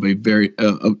of a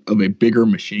bigger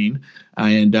machine.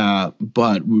 And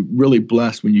but we're really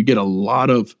blessed when you get a lot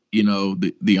of,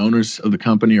 the owners of the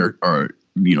company are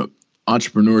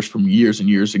entrepreneurs from years and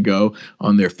years ago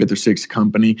on their 5th or 6th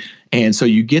company. And so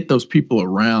you get those people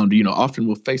around, often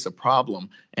we'll face a problem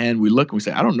and we look and we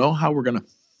say, I don't know how we're going to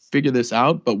figure this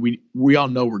out, but we all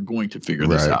know we're going to figure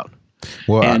this out.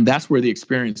 Well, and that's where the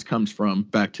experience comes from,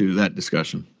 back to that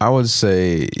discussion. I would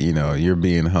say, you're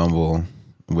being humble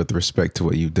with respect to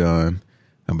what you've done,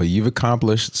 but you've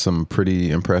accomplished some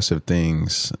pretty impressive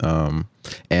things.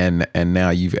 And now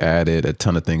you've added a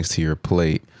ton of things to your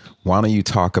plate. Why don't you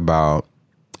talk about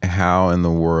how in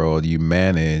the world you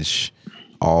manage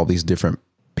all these different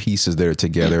pieces that are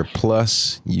together?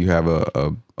 Plus you have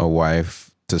a wife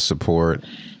to support,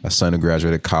 a son who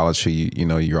graduated college who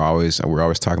we're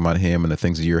always talking about him and the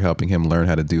things that you're helping him learn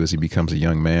how to do as he becomes a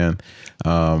young man.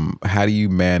 How do you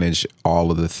manage all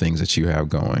of the things that you have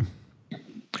going?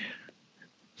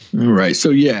 All right.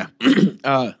 So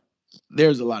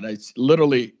there's a lot. It's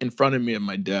literally in front of me at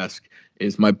my desk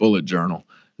is my bullet journal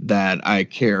that I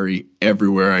carry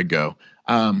everywhere I go.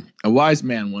 A wise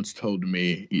man once told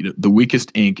me, the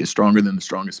weakest ink is stronger than the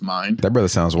strongest mind. That brother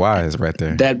sounds wise right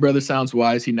there. That brother sounds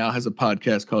wise. He now has a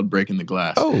podcast called Breaking the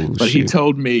Glass. But he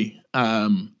told me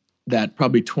that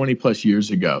probably 20 plus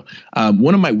years ago,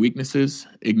 one of my weaknesses,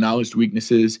 acknowledged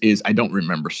weaknesses, is I don't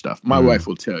remember stuff. My wife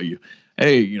will tell you,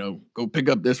 hey, go pick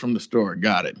up this from the store.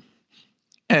 Got it.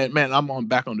 And man, I'm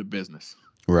back on the business.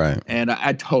 Right. And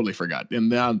I totally forgot. And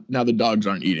now the dogs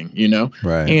aren't eating,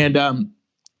 Right. And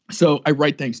so I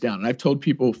write things down. And I've told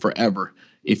people forever,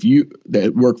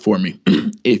 that work for me,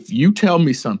 if you tell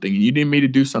me something and you need me to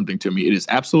do something to me, it is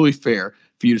absolutely fair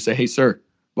for you to say, hey, sir,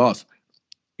 boss,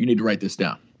 you need to write this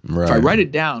down. Right. If I write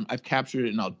it down, I've captured it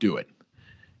and I'll do it.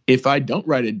 If I don't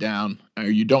write it down or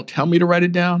you don't tell me to write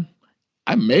it down,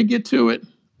 I may get to it,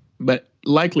 but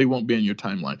likely won't be in your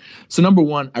timeline. So number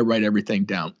one, I write everything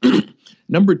down.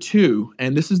 Number two,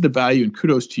 and this is the value and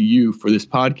kudos to you for this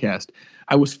podcast,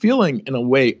 I was feeling in a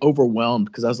way overwhelmed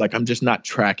because I was like, I'm just not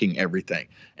tracking everything.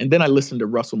 And then I listened to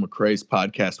Russell McCrae's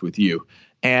podcast with you.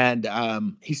 And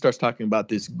he starts talking about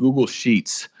this Google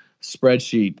Sheets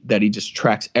spreadsheet that he just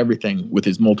tracks everything with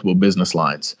his multiple business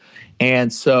lines.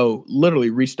 And so literally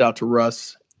reached out to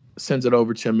Russ, sends it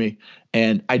over to me,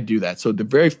 and I do that. So at the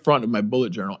very front of my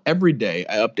bullet journal, every day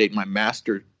I update my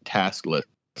master task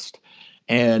list.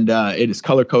 And it is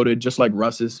color coded just like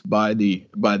Russ's by the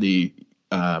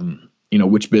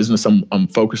which business I'm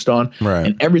focused on. Right.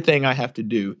 And everything I have to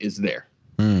do is there.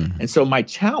 And so my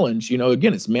challenge,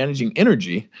 again, it's managing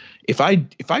energy. If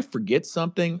I forget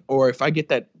something, or if I get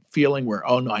that feeling where,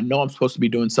 oh no, I know I'm supposed to be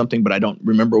doing something, but I don't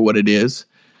remember what it is,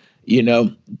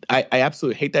 I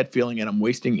absolutely hate that feeling, and I'm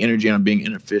wasting energy and I'm being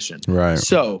inefficient. Right.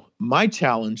 So my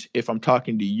challenge, if I'm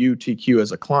talking to you, TQ,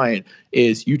 as a client,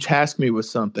 is you task me with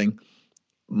something.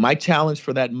 My challenge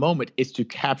for that moment is to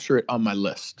capture it on my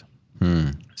list.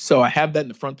 So I have that in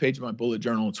the front page of my bullet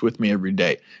journal. It's with me every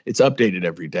day. It's updated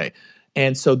every day.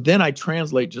 And so then I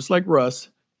translate, just like Russ,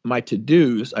 my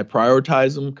to-dos. I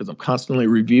prioritize them because I'm constantly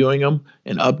reviewing them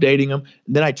and updating them.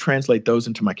 And then I translate those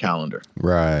into my calendar.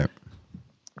 Right.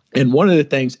 And one of the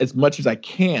things, as much as I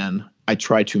can, I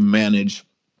try to manage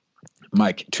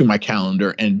my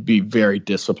calendar and be very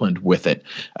disciplined with it.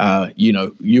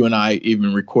 You and I,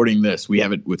 even recording this, we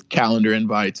have it with calendar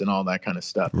invites and all that kind of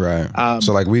stuff. Right.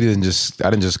 So like I didn't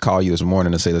just call you this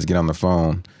morning and say, let's get on the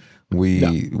phone.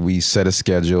 We set a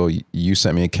schedule. You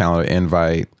sent me a calendar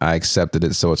invite. I accepted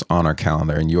it. So it's on our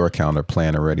calendar and your calendar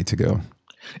planned and ready to go.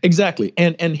 Exactly.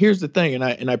 And here's the thing, and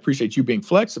I appreciate you being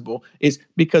flexible, is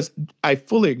because I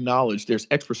fully acknowledge there's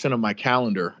X% of my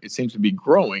calendar, it seems to be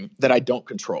growing, that I don't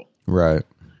control. Right.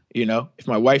 If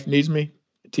my wife needs me,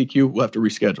 TQ, we'll have to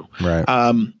reschedule. Right.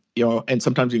 And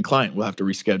sometimes in client, we'll have to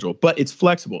reschedule, but it's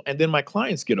flexible. And then my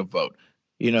clients get a vote,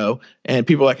 and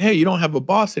people are like, hey, you don't have a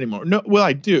boss anymore. No, well,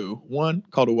 I do. One,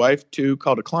 called a wife. Two,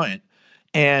 called a client.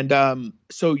 And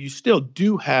so you still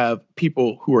do have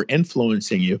people who are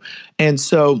influencing you. And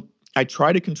so I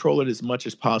try to control it as much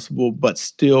as possible, but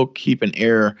still keep an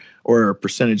air or a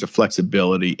percentage of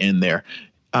flexibility in there.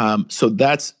 So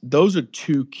those are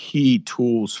two key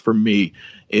tools for me,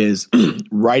 is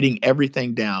writing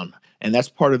everything down. And that's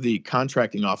part of the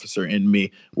contracting officer in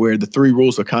me, where the 3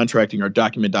 rules of contracting are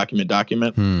document, document,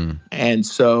 document. And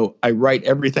so I write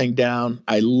everything down.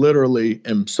 I literally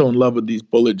am so in love with these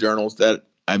bullet journals that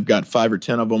I've got 5 or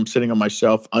 10 of them sitting on my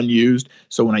shelf unused.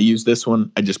 So when I use this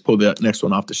one, I just pull the next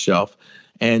one off the shelf.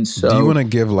 And so, do you want to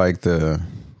give like the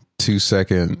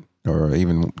 2-second or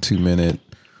even 2-minute,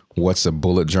 what's a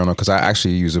bullet journal? Because I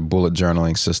actually use a bullet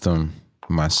journaling system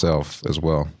myself as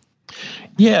well.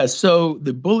 Yeah. So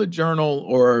the bullet journal,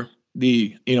 or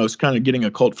it's kind of getting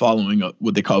a cult following of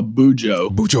what they call Bujo.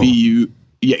 Bujo.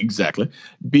 Yeah, exactly.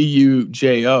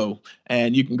 Bujo.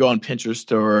 And you can go on Pinterest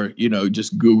or,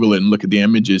 just Google it and look at the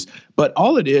images. But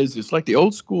all it is like the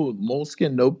old school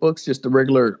Moleskine notebooks, just a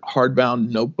regular hardbound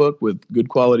notebook with good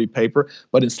quality paper.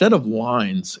 But instead of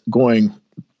lines going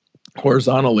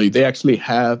horizontally, they actually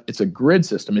it's a grid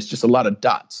system. It's just a lot of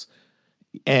dots.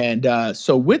 And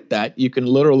so with that, you can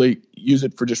literally use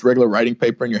it for just regular writing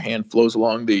paper, and your hand flows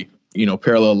along the,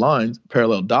 parallel lines,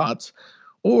 parallel dots.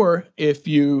 Or if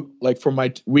you, like for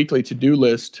my weekly to-do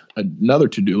list, another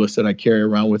to-do list that I carry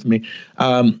around with me,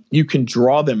 you can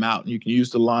draw them out, and you can use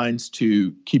the lines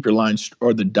to keep your lines,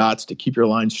 or the dots to keep your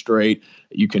lines straight.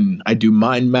 I do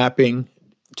mind mapping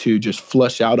to just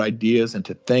flush out ideas and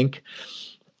to think.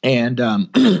 And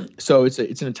so it's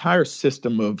an entire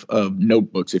system of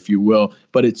notebooks, if you will.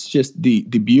 But it's just the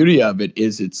beauty of it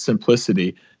is its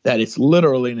simplicity, that it's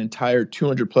literally an entire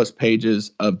 200 plus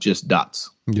pages of just dots.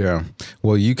 Yeah.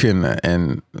 Well, you can,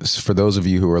 and for those of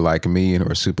you who are like me and who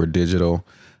are super digital,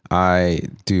 I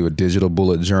do a digital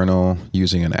bullet journal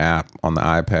using an app on the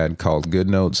iPad called Good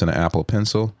Notes and an Apple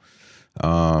Pencil,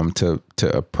 to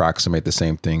approximate the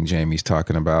same thing Jamie's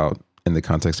talking about in the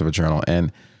context of a journal.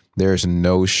 And there's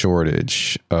no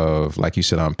shortage of, like you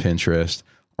said, on Pinterest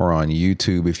or on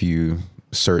YouTube. If you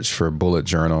search for bullet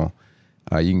journal,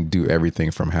 you can do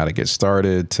everything from how to get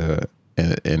started to,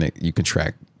 you can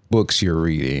track books you're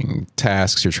reading,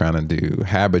 tasks you're trying to do,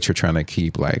 habits you're trying to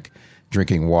keep, like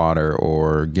drinking water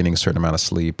or getting a certain amount of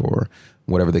sleep or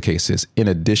whatever the case is, in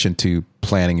addition to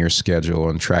planning your schedule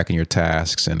and tracking your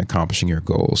tasks and accomplishing your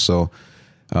goals. So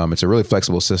it's a really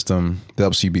flexible system that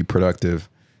helps you be productive.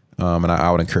 And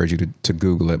I would encourage you to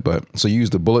Google it. But so you use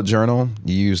the bullet journal,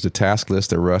 you use the task list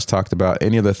that Russ talked about,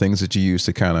 any of the things that you use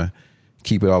to kind of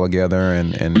keep it all together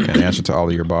and answer to all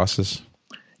of your bosses?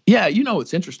 Yeah,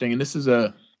 it's interesting, and this is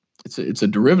it's a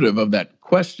derivative of that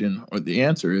question, or the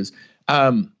answer is,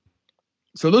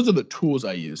 so those are the tools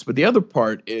I use. But the other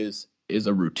part is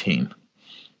a routine.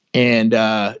 And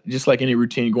just like any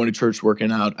routine, going to church,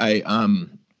 working out, I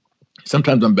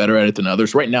sometimes I'm better at it than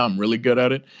others. Right now I'm really good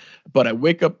at it. But I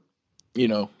wake up,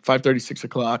 5:30, 6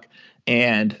 o'clock,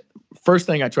 and first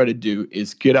thing I try to do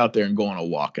is get out there and go on a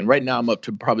walk. And right now I'm up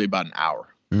to probably about an hour.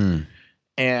 Mm.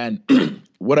 And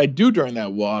what I do during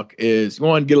that walk is,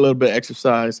 one, get a little bit of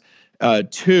exercise.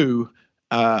 Two,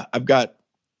 I've got,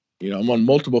 I'm on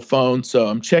multiple phones, so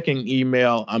I'm checking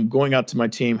email. I'm going out to my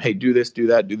team. Hey, do this, do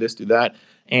that, do this, do that.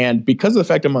 And because of the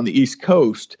fact I'm on the East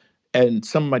Coast, and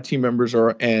some of my team members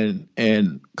are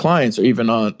and clients are even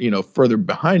on, further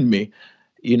behind me,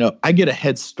 I get a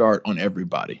head start on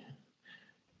everybody,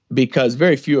 because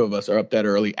very few of us are up that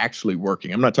early actually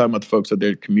working. I'm not talking about the folks out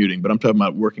there commuting, but I'm talking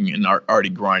about working and already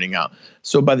grinding out.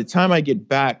 So by the time I get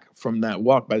back from that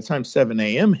walk, by the time 7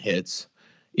 a.m. hits,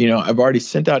 I've already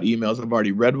sent out emails. I've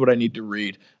already read what I need to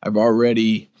read. I've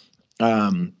already,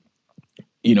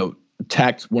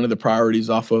 tacked one of the priorities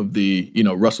off of the,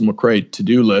 Russell McCray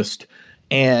to-do list.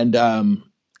 And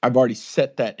I've already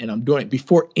set that, and I'm doing it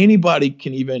before anybody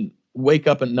can even wake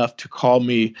up enough to call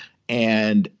me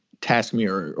and task me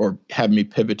or have me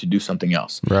pivot to do something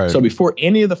else. Right. So before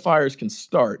any of the fires can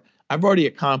start, I've already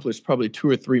accomplished probably 2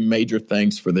 or 3 major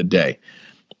things for the day.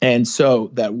 And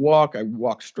so that walk, I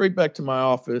walk straight back to my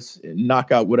office and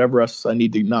knock out whatever else I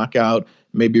need to knock out,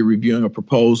 maybe reviewing a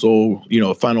proposal,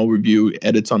 a final review,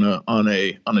 edits on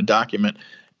a document.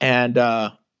 And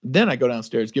then I go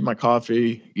downstairs, get my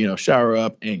coffee, shower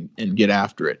up and get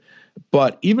after it.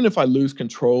 But even if I lose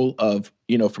control of,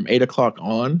 from 8 o'clock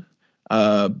on,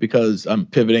 because I'm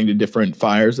pivoting to different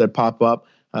fires that pop up,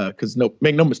 because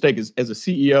make no mistake, as a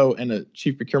CEO and a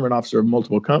chief procurement officer of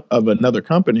of another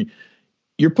company,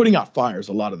 you're putting out fires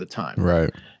a lot of the time.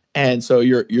 Right. And so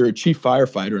you're a chief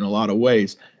firefighter in a lot of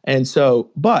ways. And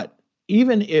so, but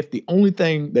even if the only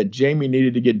thing that Jamie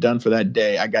needed to get done for that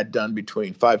day, I got done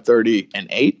between 5:30 and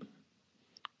 8,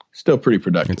 still pretty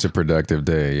productive. It's a productive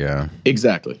day. Yeah.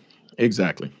 Exactly.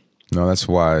 No, that's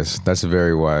wise. That's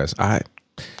very wise. I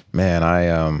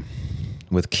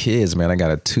with kids, man, I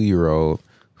got a 2-year-old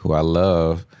who I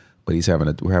love, but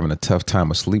we're having a tough time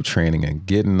with sleep training, and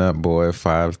getting up, boy, at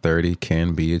 5:30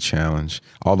 can be a challenge.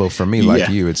 Although for me, like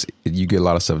you get a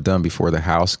lot of stuff done before the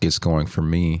house gets going for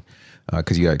me,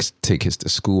 because you got to take kids to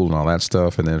school and all that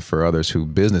stuff. And then for others who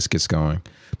business gets going.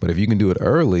 But if you can do it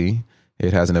early,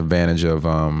 it has an advantage of,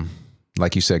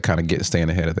 like you said, kind of staying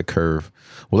ahead of the curve.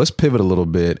 Well, let's pivot a little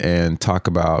bit and talk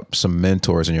about some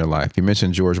mentors in your life. You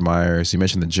mentioned George Myers. You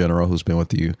mentioned the general who's been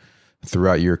with you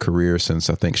throughout your career since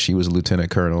I think she was a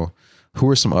lieutenant colonel. Who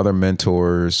are some other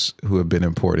mentors who have been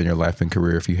important in your life and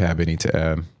career, if you have any to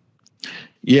add?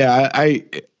 Yeah,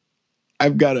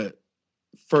 I've got to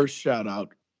first shout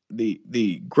out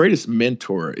the greatest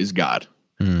mentor is God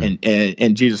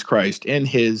and Jesus Christ and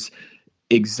his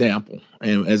example.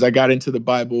 And as I got into the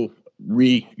Bible,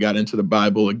 got into the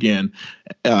Bible again,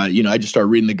 I just started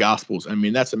reading the Gospels. I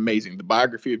mean, that's amazing. The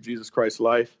biography of Jesus Christ's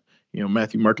life,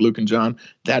 Matthew, Mark, Luke, and John,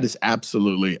 that is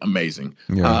absolutely amazing.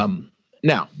 Yeah.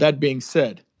 Now, that being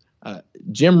said,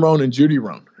 Jim Rhone and Judy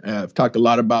Rhone, I've talked a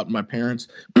lot about my parents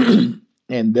and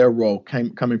their role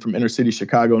coming from inner city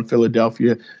Chicago and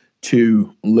Philadelphia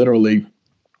to literally,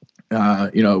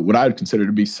 what I would consider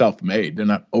to be self-made. They're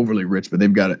not overly rich, but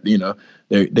they've got it,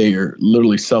 they are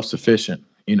literally self-sufficient,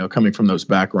 coming from those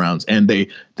backgrounds. And they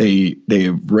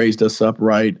have raised us up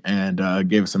right and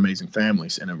gave us amazing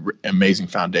families and amazing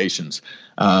foundations.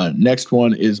 Next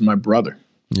one is my brother.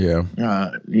 Yeah.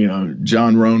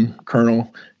 John Rhone,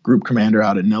 Colonel, Group Commander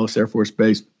out at Nellis Air Force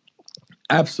Base.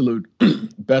 Absolute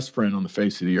best friend on the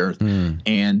face of the earth.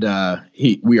 And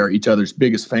we are each other's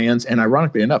biggest fans. And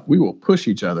ironically enough, we will push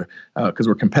each other because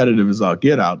we're competitive as all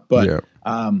get out. But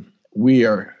we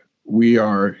are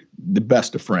the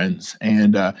best of friends.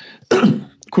 And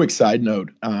quick side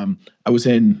note, I was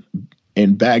in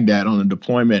Baghdad on a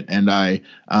deployment, and I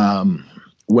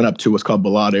went up to what's called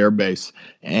Balad Air Base,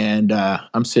 and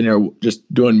I'm sitting there just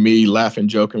doing me, laughing,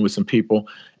 joking with some people,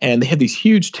 and they had these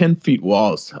huge 10-foot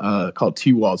walls called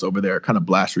T-walls over there, kind of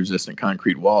blast-resistant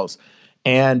concrete walls.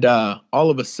 And all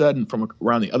of a sudden, from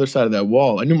around the other side of that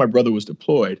wall, I knew my brother was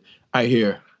deployed. I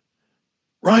hear,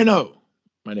 Rhino,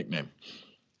 my nickname.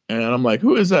 And I'm like,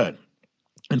 who is that?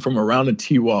 And from around the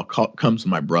T-wall comes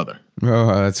my brother. Oh,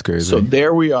 that's crazy. So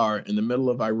there we are in the middle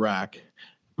of Iraq.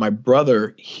 My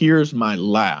brother hears my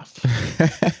laugh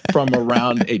from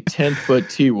around a 10-foot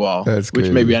T-wall, which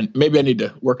maybe I need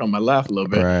to work on my laugh a little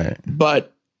bit. Right.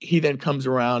 But he then comes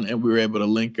around, and we were able to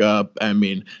link up. I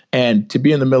mean, and to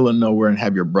be in the middle of nowhere and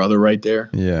have your brother right there.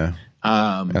 Yeah.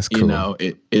 That's cool. You know,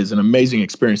 it is an amazing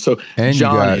experience. So, and you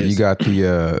got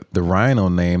the Rhino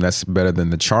name. That's better than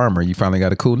the Charmer. You finally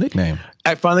got a cool nickname.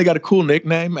 I finally got a cool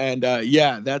nickname, and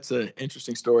that's an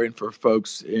interesting story. And for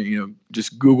folks,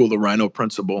 just Google the Rhino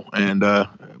principle. And one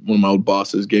of my old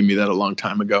bosses gave me that a long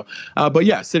time ago. But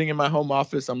yeah, sitting in my home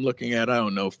office, I'm looking at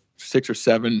 6 or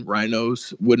 7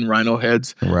 rhinos, wooden rhino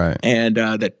heads, right? And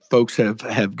that folks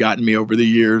have gotten me over the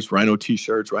years. Rhino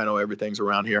T-shirts, rhino everything's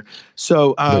around here.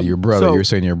 So your brother, you're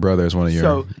saying your brother is one of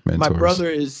your mentors. My brother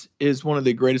is one of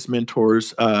the greatest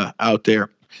mentors out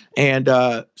there. And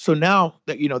so now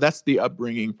that, that's the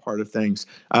upbringing part of things.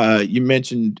 You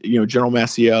mentioned, General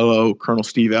Masiello, Colonel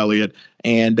Steve Elliott,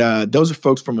 and those are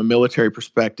folks from a military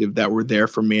perspective that were there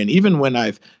for me. And even when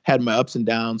I've had my ups and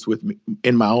downs with me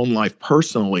in my own life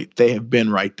personally, they have been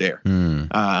right there.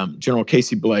 General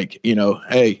Casey Blake,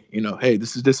 hey,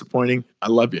 this is disappointing. I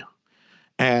love you.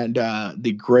 And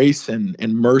the grace and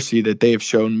mercy that they have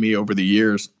shown me over the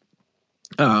years,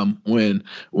 when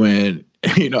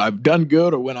I've done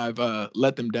good or when I've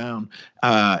let them down,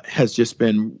 has just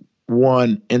been,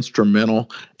 1, instrumental,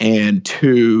 and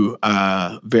 2,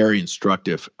 very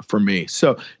instructive for me.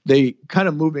 So they kind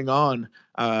of moving on.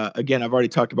 Again, I've already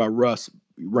talked about Russ,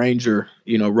 Ranger,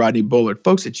 Rodney Bullard,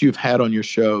 folks that you've had on your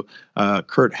show,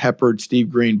 Kurt Heppard, Steve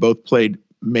Green, both played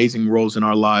amazing roles in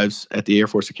our lives at the Air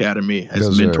Force Academy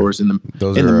as mentors in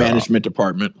the management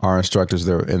department. Our instructors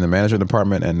there in the management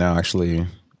department, and now actually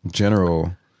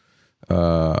General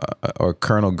or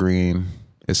Colonel Green.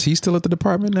 Is he still at the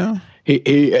department now?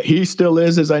 He still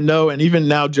is, as I know, and even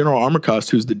now General Armacost,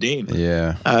 who's the dean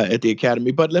at the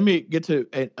academy. But let me get to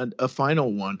a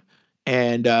final one,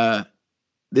 and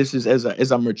this is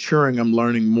as I'm maturing, I'm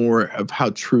learning more of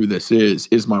how true this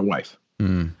is my wife.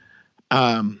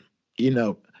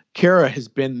 Kara has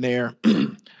been there.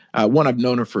 One, I've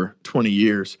known her for 20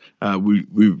 years.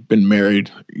 We've been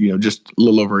married, just a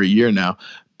little over a year now.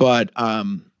 But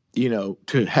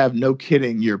to have, no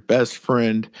kidding, your best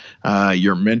friend,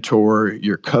 your mentor,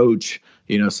 your coach,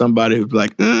 somebody who's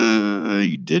like,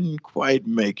 you didn't quite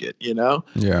make it,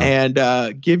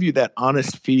 and give you that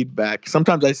honest feedback.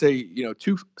 Sometimes I say,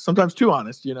 sometimes too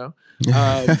honest,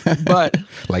 but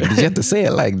like, did you have to say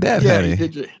it like that, honey?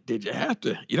 Did you have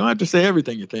to? You don't have to say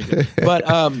everything you're thinking,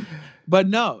 but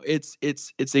no, it's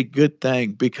a good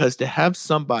thing, because to have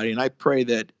somebody, and I pray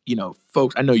that,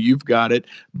 folks, I know you've got it,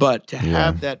 but to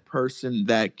have that person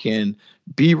that can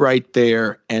be right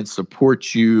there and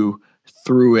support you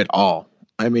through it all.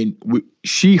 I mean,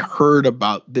 she heard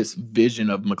about this vision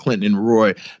of McClinton and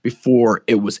Roy before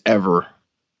it was ever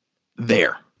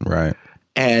there. Right.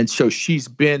 And so she's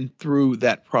been through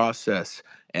that process,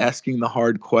 asking the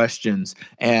hard questions.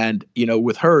 And,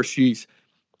 with her, she's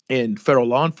in federal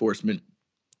law enforcement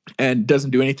and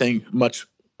doesn't do anything much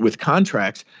with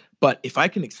contracts. But if I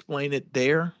can explain it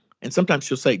there, and sometimes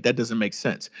she'll say, that doesn't make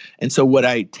sense. And so what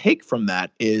I take from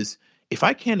that is, if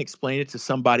I can't explain it to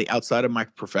somebody outside of my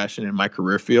profession and my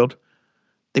career field,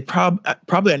 they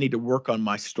probably I need to work on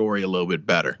my story a little bit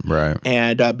better. Right.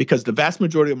 And because the vast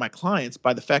majority of my clients,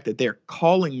 by the fact that they're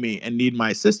calling me and need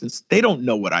my assistance, they don't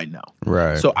know what I know.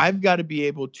 Right. So I've got to be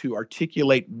able to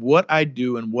articulate what I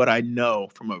do and what I know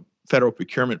from a federal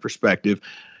procurement perspective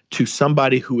to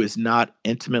somebody who is not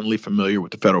intimately familiar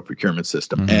with the federal procurement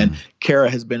system. Mm-hmm. And Kara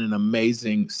has been an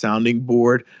amazing sounding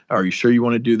board. Are you sure you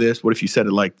want to do this? What if you said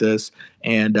it like this?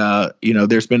 And,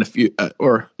 there's been a few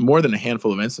or more than a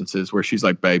handful of instances where she's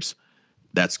like, babes,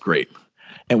 that's great.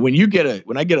 And when I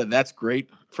get a that's great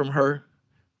from her,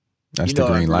 that's the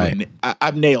green light.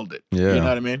 I've nailed it. Yeah. You know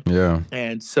what I mean? Yeah.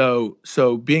 And so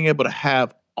being able to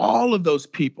have all of those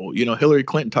people, Hillary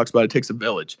Clinton talks about it takes a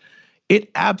village. It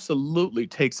absolutely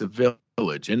takes a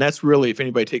village. And that's really, if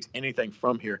anybody takes anything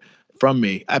from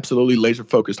me, absolutely laser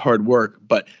focused hard work.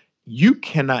 But you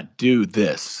cannot do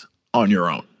this on your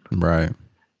own. Right.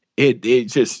 It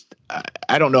just,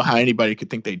 I don't know how anybody could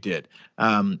think they did.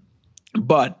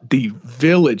 But the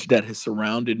village that has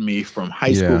surrounded me, from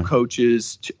high school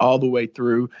coaches all the way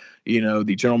through,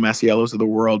 the General Massiellos of the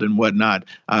world and whatnot,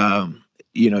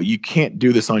 you can't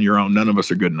do this on your own. None of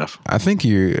us are good enough. I think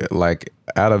you're like,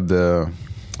 out of the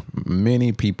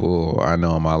many people I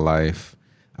know in my life,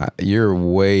 you're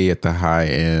way at the high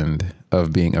end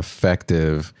of being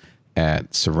effective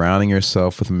at surrounding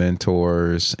yourself with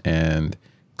mentors and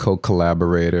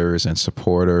co-collaborators and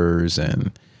supporters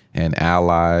and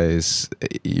allies.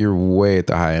 You're way at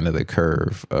the high end of the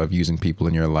curve of using people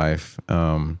in your life.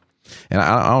 And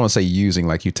I don't want to say using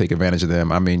like you take advantage of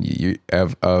them. I mean, I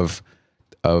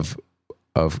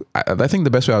think the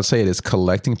best way I would say it is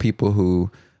collecting people who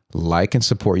like and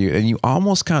support you. And you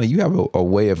almost you have a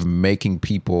way of making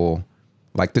people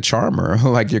like the charmer,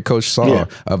 like your coach saw,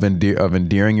 of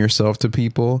endearing yourself to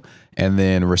people and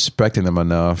then respecting them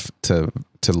enough to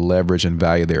leverage and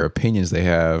value their opinions they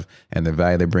have and the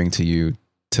value they bring to you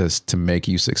to make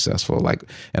you successful. Like,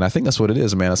 and I think that's what it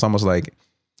is, man. It's almost like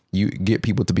you get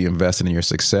people to be invested in your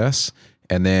success,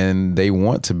 and then they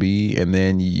want to be, and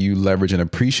then you leverage and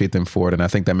appreciate them for it. And I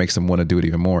think that makes them want to do it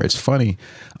even more. It's funny.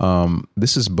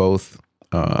 This is both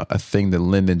a thing that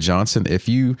Lyndon Johnson,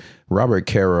 Robert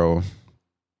Caro,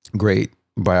 great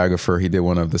biographer, he did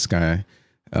one of this guy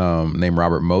named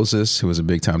Robert Moses, who was a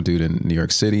big time dude in New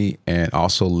York City, and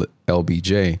also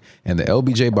LBJ. And the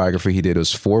LBJ biography he did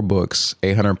was 4 books,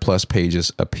 800 plus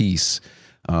pages a piece,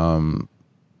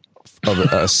 of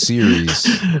a series.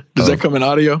 Does that come in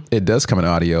audio? It does come in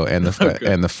audio, and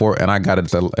and I got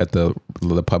it at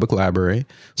the public library,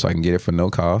 so I can get it for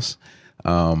no cost.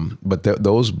 But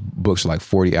those books are like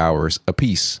 40 hours a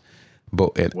piece.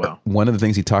 But wow. One of the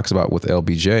things he talks about with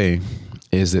LBJ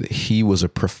is that he was a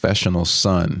professional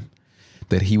son,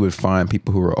 that he would find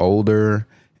people who were older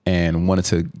and wanted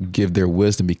to give their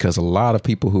wisdom, because a lot of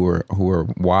people who are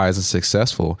wise and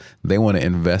successful, they want to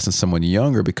invest in someone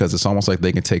younger because it's almost like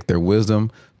they can take their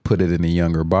wisdom, put it in a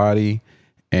younger body,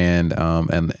 and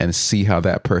see how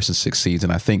that person succeeds.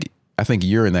 And I think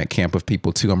you're in that camp of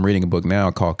people too. I'm reading a book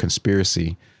now called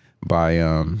Conspiracy by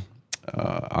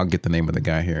I'll get the name of the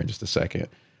guy here in just a second,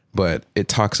 but it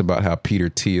talks about how Peter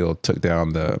Thiel took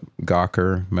down the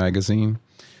Gawker magazine.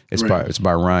 It's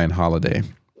by Ryan Holiday.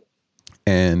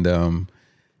 And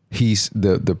he's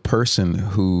the person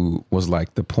who was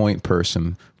like the point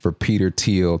person for Peter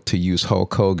Thiel to use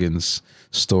Hulk Hogan's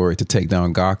story to take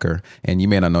down Gawker. And you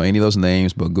may not know any of those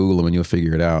names, but Google them and you'll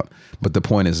figure it out. But the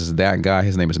point is that guy,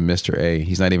 his name is Mr. A.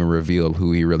 He's not even revealed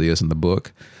who he really is in the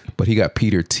book. But he got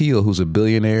Peter Thiel, who's a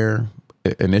billionaire,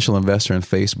 initial investor in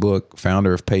Facebook,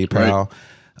 founder of PayPal,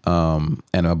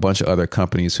 and a bunch of other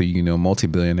companies who,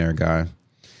 multi-billionaire guy.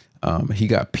 He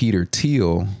got Peter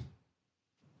Thiel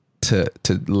to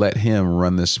let him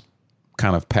run this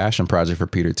kind of passion project for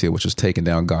Peter Thiel, which was taking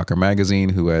down Gawker magazine,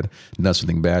 who had done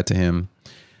something bad to him.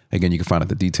 Again, you can find out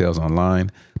the details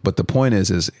online. But the point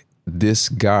is this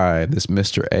guy, this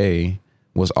Mr. A,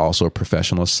 was also a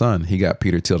professional son. He got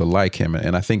Peter Thiel to like him.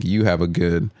 And I think you have a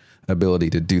good ability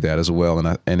to do that as well.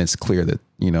 And it's clear that,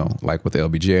 like with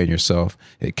LBJ and yourself,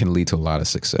 it can lead to a lot of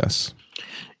success.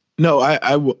 No,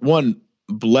 I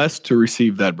blessed to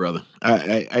receive that, brother.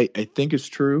 I think it's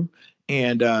true.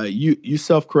 And you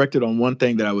self-corrected on one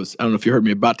thing that I don't know if you heard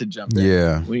me about to jump in.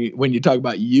 Yeah. When you talk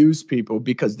about use people,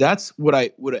 because that's what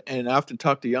I would, and I often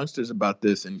talk to youngsters about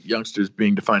this, and youngsters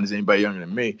being defined as anybody younger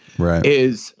than me, right,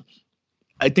 is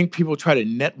I think people try to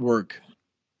network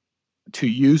to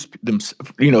use them,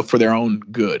 for their own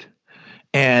good.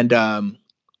 And,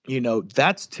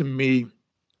 that's to me,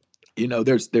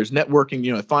 there's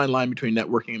networking, a fine line between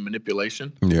networking and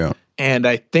manipulation. Yeah. And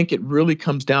I think it really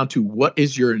comes down to what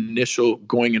is your initial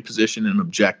going in position and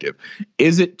objective.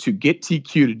 Is it to get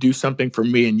TQ to do something for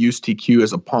me and use TQ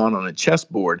as a pawn on a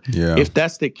chessboard? Yeah. If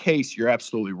that's the case, you're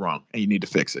absolutely wrong and you need to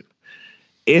fix it.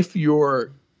 If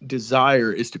your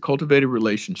desire is to cultivate a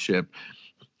relationship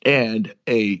and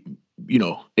a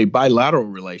bilateral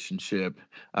relationship,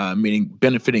 meaning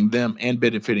benefiting them and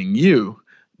benefiting you,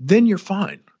 then you're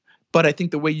fine. But I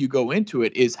think the way you go into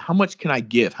it is, how much can I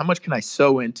give? How much can I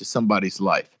sow into somebody's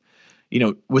life,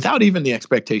 without even the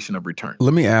expectation of return?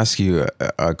 Let me ask you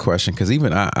a question, because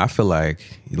even I feel like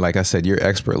I said, you're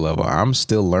expert level. I'm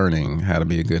still learning how to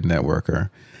be a good networker.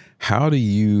 How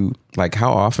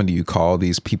often do you call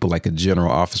these people, like a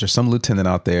general officer, some lieutenant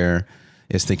out there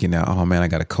is thinking now, oh man, I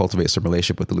got to cultivate some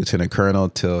relationship with the lieutenant colonel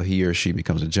till he or she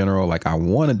becomes a general. Like I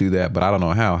want to do that, but I don't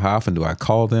know how. How often do I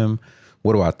call them?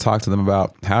 What do I talk to them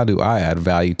about? How do I add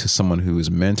value to someone who is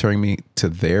mentoring me to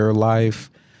their life?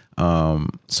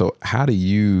 So how do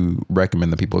you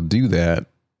recommend that people do that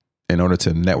in order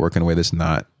to network in a way that's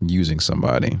not using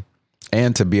somebody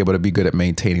and to be able to be good at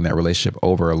maintaining that relationship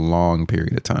over a long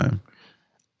period of time?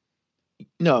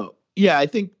 No. Yeah, I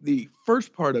think the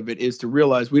first part of it is to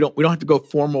realize we don't have to go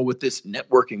formal with this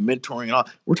networking, mentoring, and all.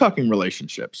 We're talking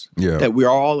relationships that we are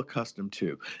all accustomed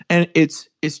to. And it's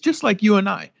just like you and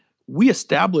I. We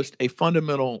established a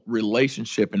fundamental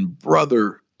relationship and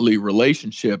brotherly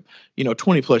relationship,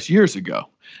 20 plus years ago.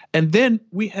 And then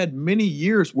we had many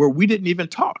years where we didn't even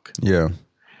talk. Yeah.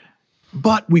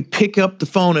 But we pick up the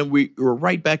phone and we were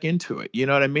right back into it. You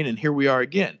know what I mean? And here we are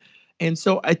again. And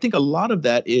so I think a lot of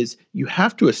that is you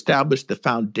have to establish the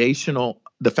foundation of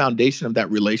that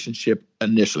relationship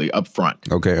initially up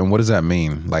front. Okay. And what does that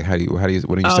mean? Like, what do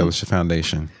you establish the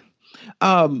foundation?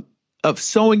 Of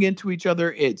sewing into each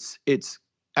other. It's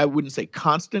I wouldn't say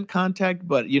constant contact,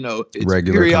 but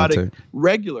it's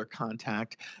regular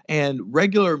contact and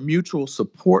regular mutual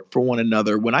support for one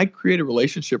another. When I create a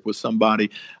relationship with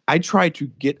somebody, I try to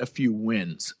get a few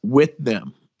wins with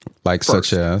them. Like first.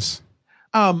 Such as?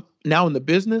 Now in the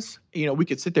business, we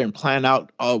could sit there and plan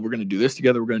out, oh, we're going to do this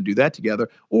together. We're going to do that together.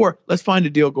 Or let's find a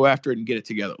deal, go after it and get it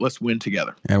together. Let's win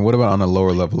together. And what about on a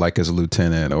lower level, like as a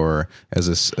lieutenant or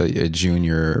as a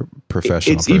junior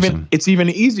professional person? It's even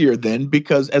easier then,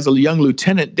 because as a young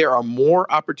lieutenant, there are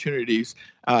more opportunities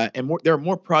there are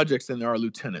more projects than there are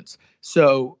lieutenants.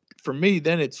 So for me,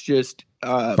 then it's just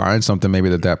find something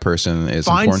maybe that person is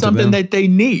find important something to them. that they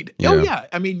need. Yeah. Oh yeah.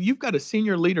 I mean, you've got a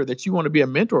senior leader that you want to be a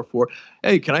mentor for.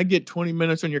 Hey, can I get 20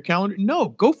 minutes on your calendar? No,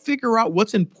 go figure out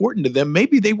what's important to them.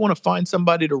 Maybe they want to find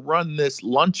somebody to run this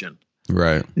luncheon.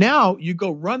 Right. Now you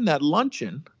go run that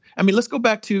luncheon. I mean, let's go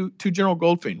back to General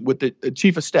Goldfein with the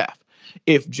chief of staff.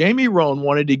 If Jamie Rhone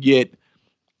wanted to get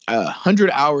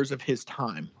 100 hours of his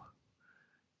time,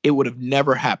 it would have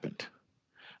never happened.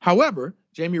 However,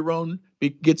 Jamie Rhone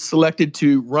gets selected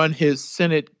to run his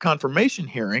Senate confirmation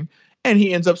hearing, and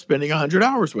he ends up spending 100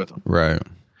 hours with him. Right.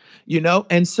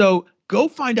 And so go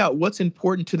find out what's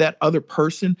important to that other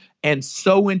person and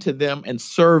sew into them and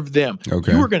serve them.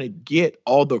 Okay. You are going to get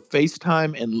all the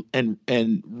FaceTime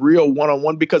and real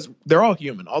one-on-one, because they're all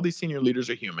human. All these senior leaders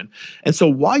are human. And so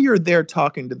while you're there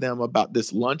talking to them about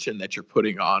this luncheon that you're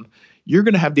putting on, you're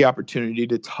going to have the opportunity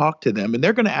to talk to them, and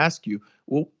they're going to ask you,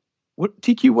 well,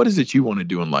 what is it you want to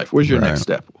do in life? Where's your next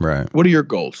step? Right. What are your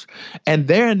goals? And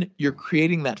then you're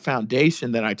creating that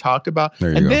foundation that I talked about.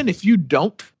 Then if you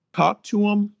don't talk to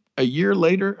them a year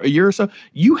or so,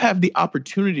 you have the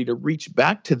opportunity to reach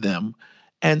back to them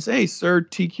and say, hey, sir,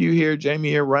 TQ here, Jamie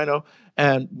here, Rhino,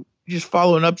 and just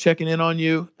following up, checking in on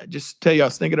you. Just tell you I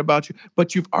was thinking about you.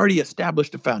 But you've already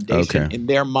established a foundation in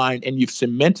their mind, and you've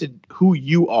cemented who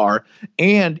you are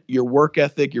and your work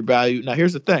ethic, your value. Now,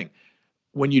 here's the thing.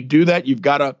 When you do that, you've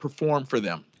got to perform for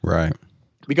them. Right.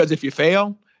 Because if you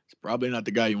fail, it's probably not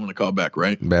the guy you want to call back,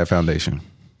 right? Bad foundation.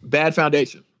 But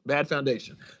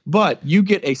you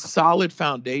get a solid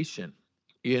foundation,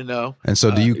 And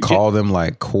so do you call them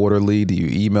like quarterly? Do you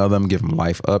email them, give them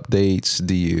life updates?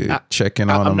 Do you check in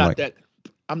on them?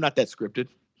 I'm not that scripted.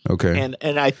 Okay.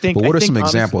 And I think. But what are some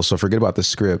examples? So forget about the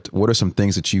script. What are some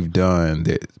things that you've done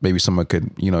that maybe someone could,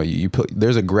 you put?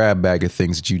 There's a grab bag of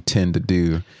things that you tend to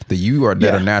do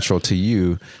that are natural to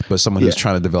you, but someone who's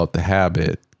trying to develop the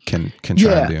habit can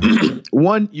try and do.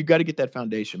 One, you got to get that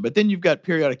foundation, but then you've got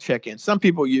periodic check-ins. Some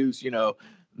people use,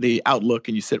 the Outlook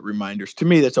and you set reminders. To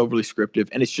me, that's overly scriptive,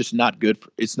 and it's just not good.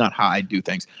 It's not how I do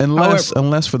things.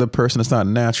 Unless for the person it's not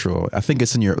natural. I think I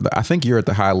think you're at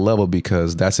the high level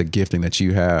because that's a gifting that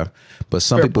you have. But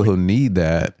some people who need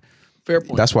that, fair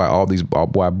point. That's why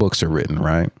why books are written,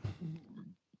 right?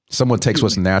 Someone takes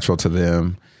what's natural to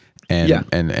them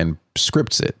and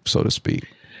scripts it, so to speak.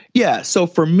 Yeah. So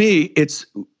for me, it's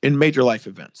in major life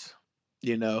events.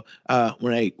 When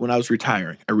I was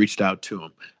retiring, I reached out to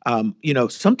him.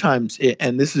 Sometimes,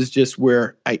 and this is just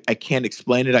where I can't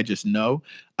explain it. I just know.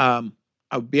 I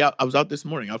was out this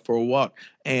morning, out for a walk,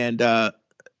 and a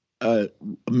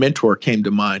mentor came to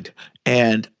mind,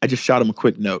 and I just shot him a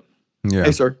quick note. Yeah.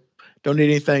 Hey, sir, don't need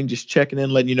anything. Just checking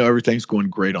in, letting you know everything's going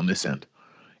great on this end.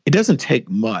 It doesn't take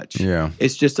much. Yeah.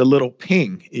 It's just a little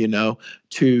ping,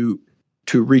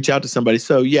 to reach out to somebody.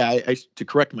 So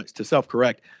to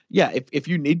self-correct. Yeah. If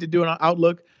you need to do an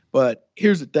Outlook, but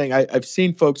here's the thing. I've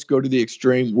seen folks go to the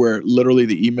extreme where literally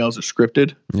the emails are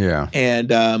scripted. Yeah.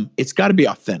 And it's got to be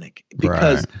authentic,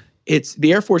 because it's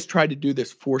the Air Force tried to do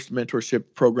this forced mentorship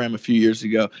program a few years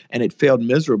ago, and it failed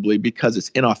miserably because it's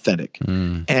inauthentic.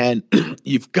 And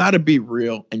you've got to be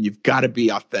real and you've got to be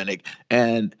authentic.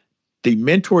 And the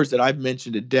mentors that I've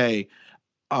mentioned today,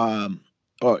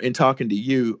 or in talking to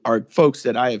you, are folks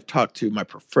that I have talked to, my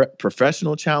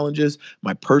professional challenges,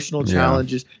 my personal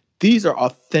challenges. These are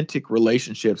authentic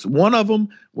relationships. One of them,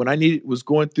 when I was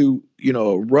going through,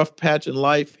 a rough patch in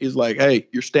life, he's like, "Hey,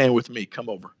 you're staying with me. Come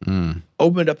over."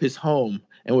 Opened up his home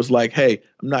and was like, "Hey,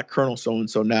 I'm not Colonel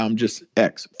so-and-so now. I'm just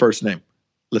X, first name.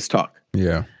 Let's talk."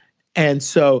 Yeah. And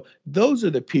so those are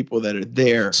the people that are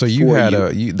there. So you had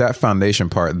that foundation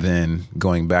part, then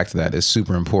going back to that, is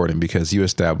super important because you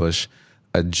establish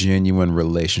a genuine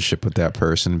relationship with that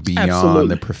person beyond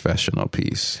the professional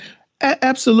piece.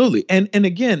 Absolutely. And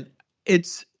again,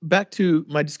 it's back to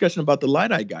my discussion about the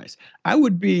Light-Eye guys.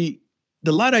 The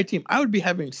Light-Eye team, I would be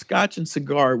having scotch and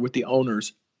cigar with the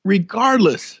owners,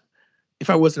 regardless if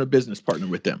I wasn't a business partner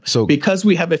with them. So because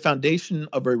we have a foundation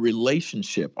of a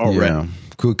relationship already. Yeah.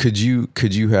 Could you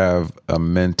have a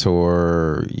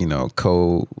mentor,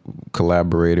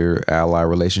 collaborator, ally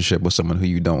relationship with someone who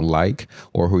you don't like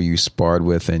or who you sparred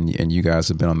with and you guys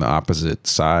have been on the opposite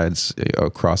sides,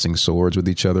 crossing swords with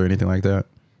each other, anything like that?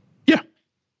 Yeah.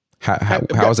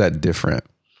 How is that different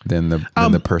than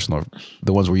the personal,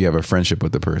 the ones where you have a friendship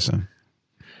with the person?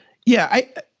 Yeah. I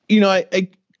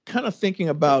kind of thinking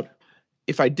about,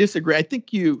 if I disagree, I think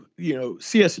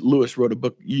C.S. Lewis wrote a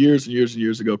book years and years and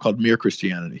years ago called Mere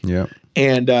Christianity. Yeah.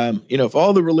 And, if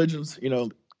all the religions,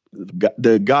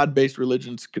 the God-based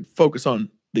religions could focus on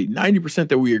the 90%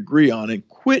 that we agree on and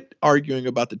quit arguing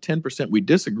about the 10% we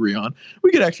disagree on,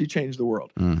 we could actually change the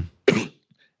world.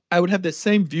 I would have the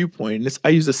same viewpoint. And I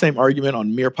use the same argument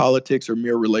on mere politics or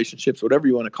mere relationships, whatever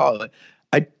you want to call it.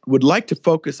 I would like to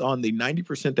focus on the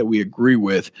 90% that we agree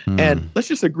with, and let's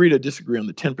just agree to disagree on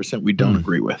the 10% we don't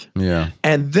agree with. Yeah.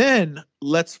 And then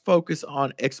let's focus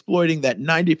on exploiting that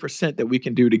 90% that we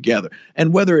can do together.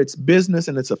 And whether it's business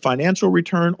and it's a financial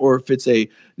return, or if it's a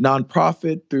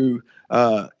nonprofit through,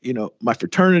 my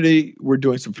fraternity, we're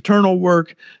doing some fraternal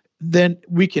work, then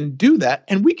we can do that.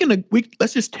 And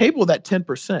let's just table that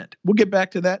 10%. We'll get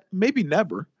back to that. Maybe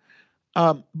never.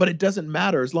 But it doesn't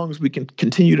matter as long as we can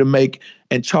continue to make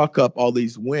and chalk up all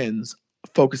these wins,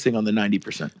 focusing on the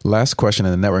 90%. Last question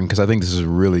in the networking, because I think this is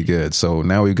really good. So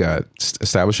now we've got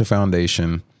establish a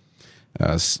foundation,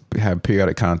 have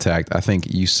periodic contact. I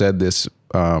think you said this,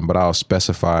 but I'll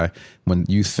specify, when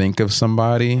you think of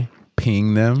somebody,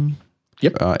 ping them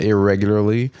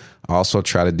irregularly. Also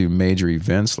try to do major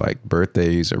events like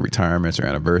birthdays or retirements or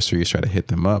anniversaries, try to hit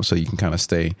them up so you can kind of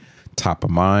stay top of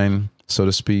mind, so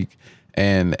to speak.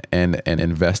 And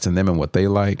invest in them and what they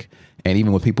like. And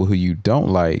even with people who you don't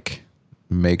like,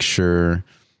 make sure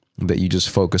that you just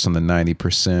focus on the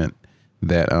 90%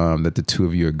 that the two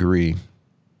of you agree.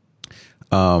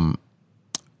 At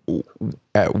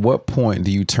what point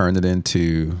do you turn it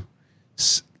into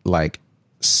like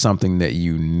something that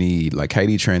you need? Like, how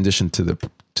do you transition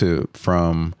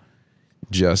from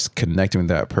just connecting with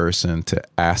that person to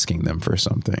asking them for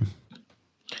something?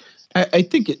 I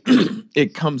think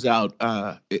it comes out,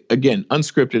 again,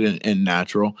 unscripted and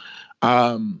natural.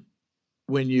 When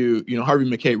Harvey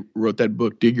Mackay wrote that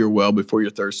book, Dig Your Well Before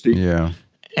You're Thirsty. Yeah.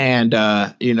 And,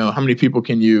 how many people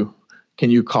can you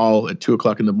call at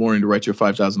 2:00 in the morning to write you a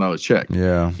 $5,000 check?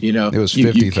 Yeah. It was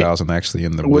 50,000 actually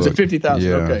in the book. Was it 50,000?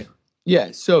 Yeah. Okay.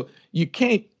 Yeah. So you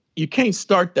can't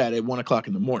start that at 1:00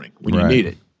 in the morning when you need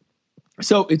it.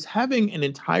 So it's having an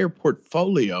entire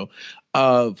portfolio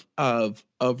of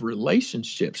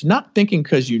relationships, not thinking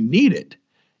because you need it.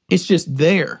 It's just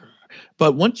there.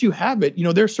 But once you have it,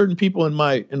 there are certain people in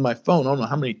my phone. I don't know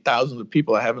how many thousands of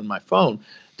people I have in my phone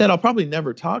that I'll probably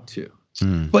never talk to.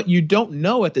 But you don't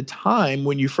know at the time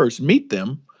when you first meet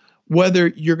them whether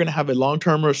you're going to have a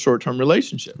long-term or a short-term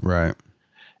relationship. Right.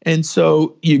 And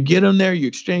so you get them there, you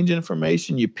exchange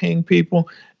information, you ping people.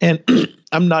 And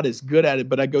I'm not as good at it,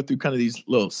 but I go through kind of these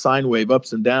little sine wave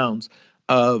ups and downs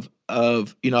of I'll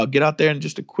get out there and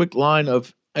just a quick line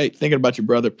of, "Hey, thinking about your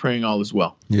brother, praying all is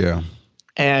well." Yeah.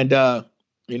 And,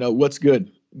 what's good?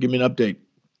 Give me an update.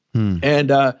 And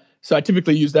so I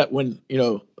typically use that when,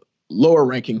 lower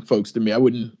ranking folks to me. I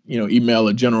wouldn't, email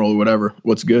a general or whatever,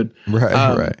 "What's good?"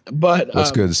 Right. But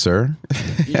what's good, sir?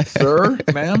 Sir,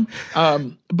 ma'am.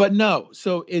 But no,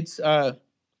 so it's,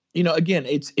 again,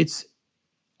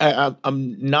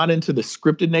 I'm not into the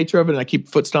scripted nature of it, and I keep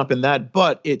foot stomping that.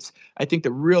 But I think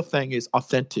the real thing is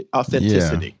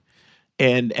authenticity,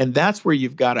 and that's where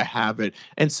you've got to have it.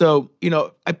 And so,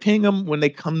 I ping them when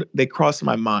they cross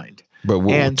my mind. But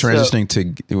transitioning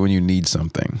to when you need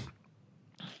something.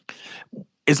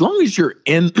 as long as you're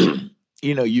in,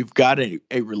 you've got a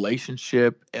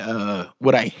relationship.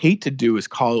 What I hate to do is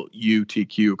call you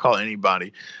TQ, call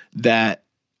anybody that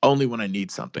only when I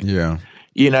need something. Yeah.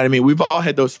 You know what I mean? We've all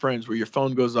had those friends where your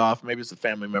phone goes off, maybe it's a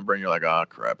family member, and you're like, oh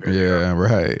crap. Yeah,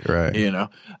 right.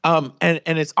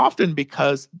 And it's often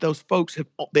because those folks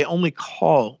they only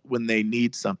call when they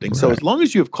need something. Right. So as long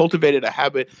as you have cultivated a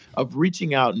habit of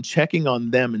reaching out and checking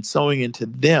on them and sewing into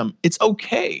them, it's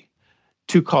okay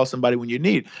to call somebody when you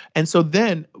need. And so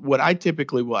then what I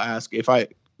typically will ask, if I,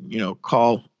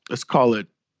 let's call it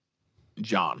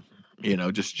John,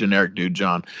 just generic dude,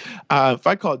 John. If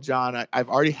I call John, I've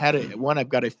already had I've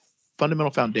got a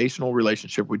fundamental foundational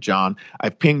relationship with John.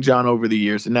 I've pinged John over the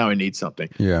years, and now I need something.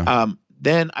 Yeah.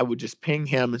 Then I would just ping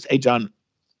him and say, hey, John,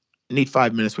 I need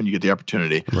 5 minutes when you get the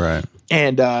opportunity. Right.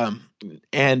 And I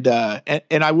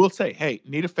will say, hey,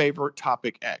 need a favor,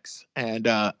 topic X. And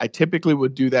I typically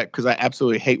would do that because I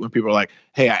absolutely hate when people are like,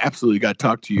 hey, I absolutely got to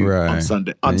talk to you on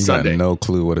Sunday. And you got no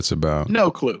clue what it's about.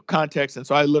 No clue, context. And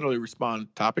so I literally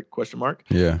respond, topic, ?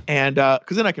 Yeah. And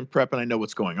because then I can prep and I know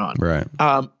what's going on. Right.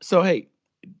 So, hey,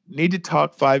 need to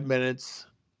talk 5 minutes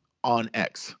on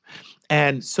X.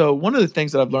 And so one of the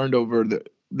things that I've learned over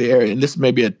the area, and this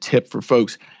may be a tip for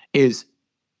folks, is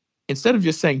instead of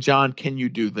just saying, John, can you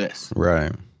do this?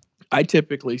 Right. I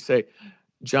typically say,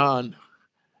 John,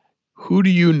 who do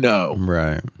you know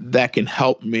that can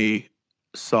help me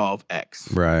solve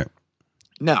X? Right.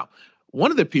 Now,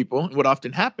 one of the people, what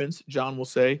often happens, John will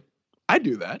say, I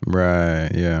do that.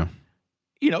 Right. Yeah.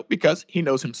 Because he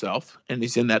knows himself and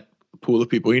he's in that pool of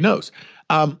people he knows.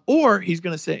 Or he's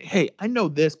going to say, hey, I know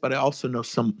this, but I also know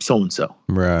so-and-so.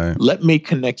 Right. Let me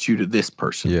connect you to this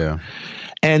person. Yeah.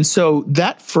 And so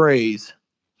that phrase,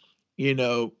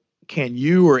 can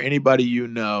you or anybody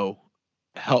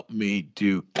help me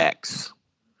do X?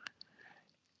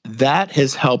 That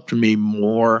has helped me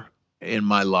more in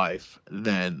my life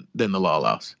than the law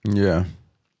allows. Yeah.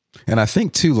 And I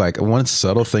think too, like one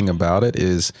subtle thing about it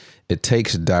is it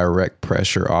takes direct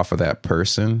pressure off of that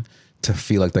person to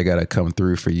feel like they got to come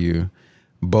through for you.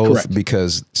 Both Correct.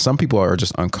 Because some people are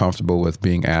just uncomfortable with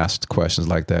being asked questions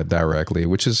like that directly,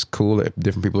 which is cool.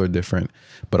 Different people are different.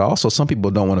 But also some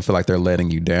people don't want to feel like they're letting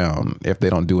you down if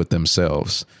they don't do it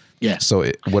themselves. Yeah. So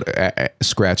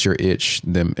scratch your itch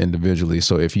them individually.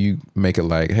 So if you make it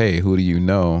like, hey, who do you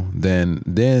know? Then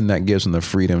that gives them the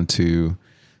freedom to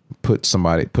put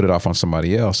it off on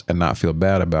somebody else and not feel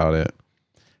bad about it.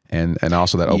 And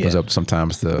also that opens up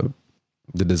sometimes the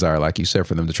desire, like you said,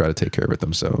 for them to try to take care of it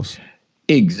themselves.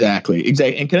 Exactly.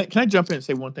 And can I jump in and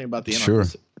say one thing about the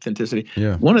authenticity?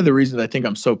 Yeah. One of the reasons I think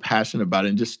I'm so passionate about it,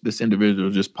 and just this individual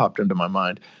just popped into my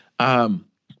mind. I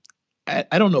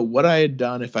don't know what I had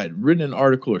done, if I had written an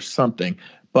article or something,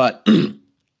 but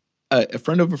a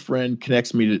friend of a friend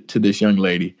connects me to this young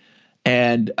lady,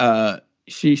 and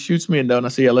she shoots me a note, and I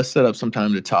say, yeah, let's set up some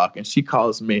time to talk. And she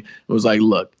calls me and was like,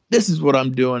 look, this is what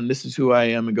I'm doing. This is who I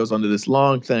am. And goes on to this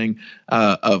long thing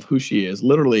of who she is,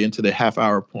 literally into the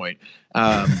half-hour point.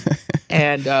 And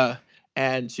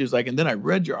she was like, and then I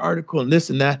read your article and this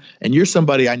and that, and you're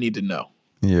somebody I need to know.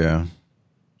 Yeah.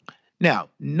 Now,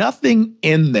 nothing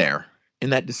in there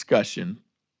in that discussion,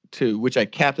 to which I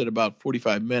capped at about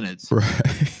 45 minutes,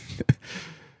 right.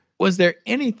 Was there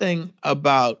anything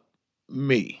about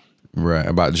me? Right.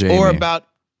 About Jamie. Or about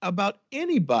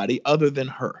anybody other than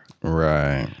her.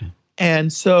 Right.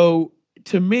 And so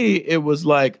to me, it was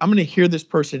like, I'm going to hear this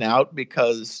person out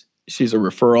because she's a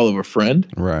referral of a friend.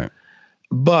 Right.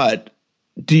 But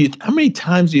how many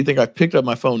times do you think I've picked up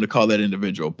my phone to call that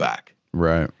individual back?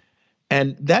 Right.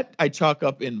 And that I chalk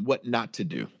up in what not to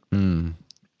do. Mm.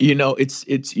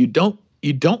 It's you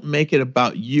don't make it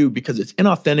about you because it's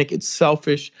inauthentic, it's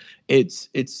selfish,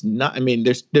 it's not. I mean,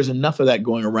 there's enough of that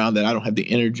going around that I don't have the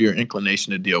energy or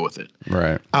inclination to deal with it.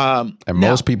 Right. And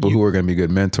most people who are going to be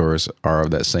good mentors are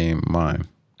of that same mind.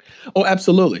 Oh,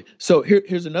 absolutely. So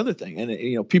here's another thing,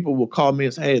 and people will call me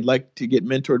and say, "Hey, I'd like to get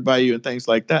mentored by you," and things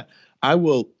like that.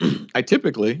 I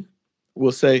typically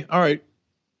will say, "All right,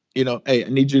 hey, I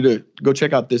need you to go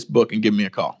check out this book and give me a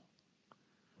call."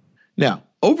 Now,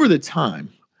 over the time,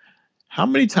 how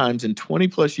many times in 20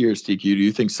 plus years, TQ, do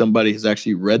you think somebody has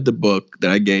actually read the book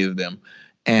that I gave them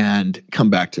and come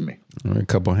back to me? A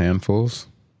couple handfuls.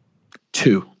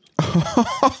 2.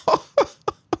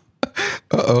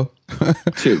 Uh-oh.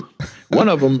 2. One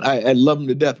of them, I love him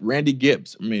to death, Randy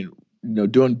Gibbs. I mean,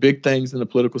 doing big things in the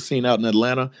political scene out in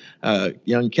Atlanta.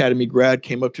 Young Academy grad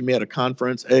came up to me at a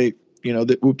conference. Hey,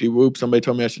 the whoop-de-whoop, somebody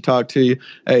told me I should talk to you.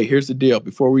 Hey, here's the deal.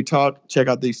 Before we talk, check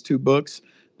out these 2 books.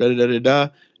 Da-da-da-da-da.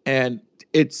 And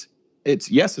it's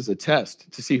a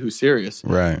test to see who's serious.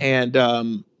 Right.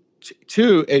 And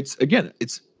Two, it's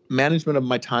management of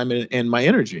my time and my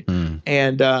energy.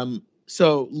 And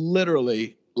so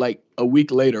literally like a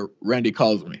week later, Randy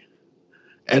calls me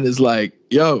and is like,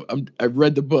 yo, I've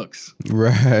read the books.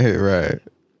 Right.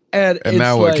 And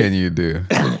now what like, can you do?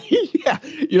 Yeah.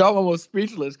 I'm almost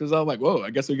speechless because I'm like, whoa, I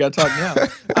guess we got to talk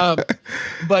now.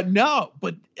 But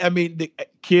I mean, the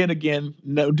kid, again,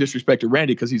 no disrespect to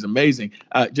Randy because he's amazing,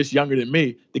 just younger than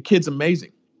me. The kid's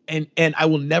amazing. And I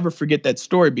will never forget that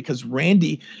story because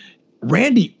Randy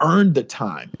earned the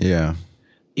time. Yeah.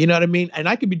 You know what I mean? And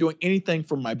I could be doing anything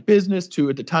from my business to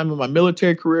at the time of my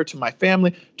military career to my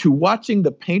family to watching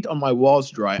the paint on my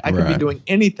walls dry. I could be doing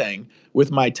anything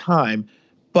with my time,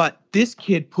 but this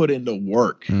kid put in the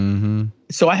work. Mm-hmm.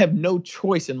 So I have no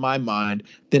choice in my mind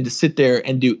than to sit there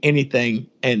and do anything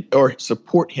or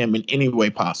support him in any way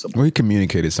possible. Well, he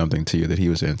communicated something to you that he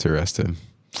was interested.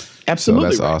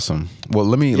 Absolutely. So that's awesome. Well,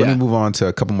 let me move on to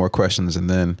a couple more questions and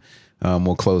then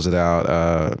we'll close it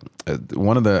out.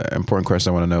 One of the important questions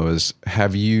I want to know is,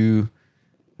 have you,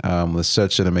 with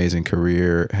such an amazing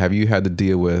career, have you had to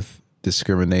deal with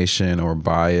discrimination or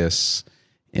bias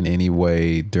in any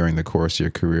way during the course of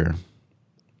your career?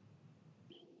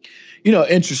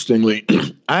 Interestingly,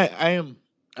 I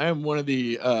am one of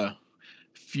the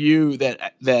few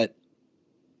that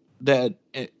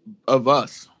of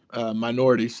us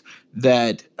minorities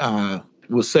that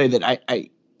will say that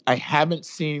I haven't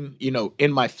seen,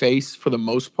 in my face for the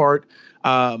most part.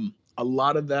 A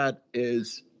lot of that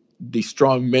is the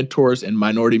strong mentors and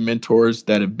minority mentors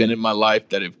that have been in my life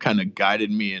that have kind of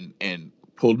guided me and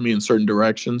pulled me in certain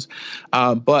directions.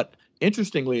 But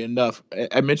interestingly enough,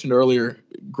 I mentioned earlier,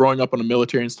 growing up on a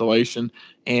military installation,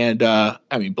 and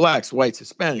blacks, whites,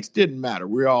 Hispanics, didn't matter.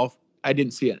 I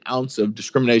didn't see an ounce of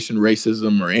discrimination,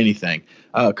 racism, or anything,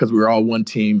 because we were all one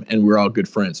team and we were all good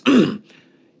friends.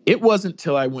 It wasn't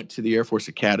until I went to the Air Force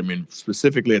Academy, and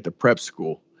specifically at the prep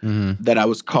school, that I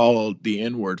was called the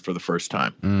N-word for the first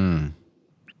time.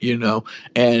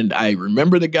 And I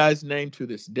remember the guy's name to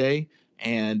this day,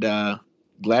 and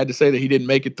glad to say that he didn't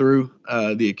make it through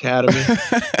the academy.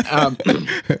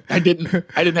 I didn't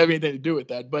have anything to do with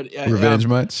that. But revenge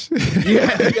much?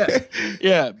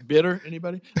 Yeah. Bitter?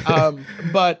 Anybody?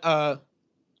 But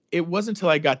it wasn't until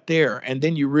I got there, and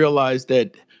then you realize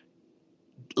that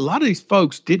a lot of these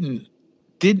folks didn't.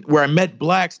 Where I met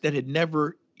blacks that had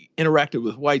never interacted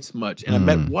with whites much, and I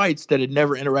met whites that had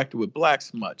never interacted with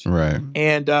blacks much. Right.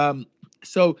 And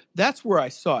so that's where I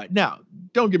saw it. Now,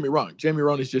 don't get me wrong. Jamie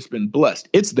Rhone has just been blessed.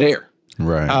 It's there.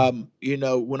 Right.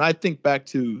 When I think back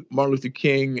to Martin Luther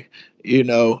King,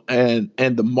 and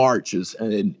the marches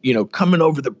and, coming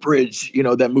over the bridge,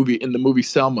 that movie, in the movie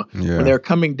Selma, when they're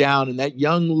coming down and that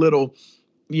young little,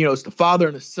 it's the father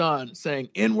and the son saying,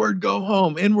 "Inward, go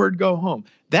home, inward, go home."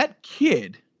 That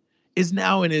kid is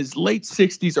now in his late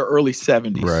 60s or early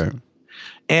 70s. Right.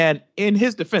 And in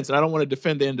his defense, and I don't want to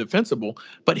defend the indefensible,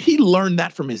 but he learned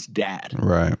that from his dad.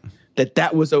 Right.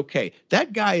 That was okay.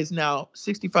 That guy is now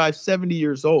 65, 70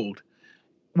 years old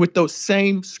with those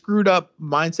same screwed up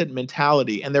mindset and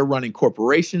mentality, and they're running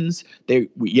corporations.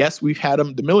 We've had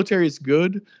them. The military is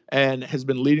good and has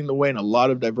been leading the way in a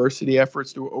lot of diversity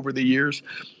efforts over the years.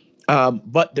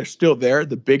 But they're still there.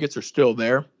 The bigots are still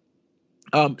there.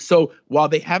 So while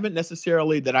they haven't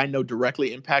necessarily, that I know,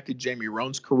 directly impacted Jamie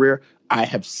Rhone's career, I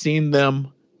have seen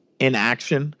them in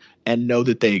action and know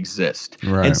that they exist.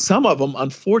 Right. And some of them,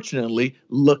 unfortunately,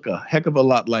 look a heck of a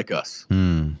lot like us.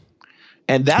 And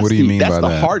that's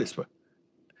the hardest part.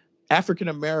 African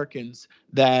Americans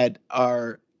that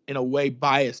are in a way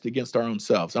biased against our own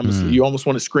selves. You almost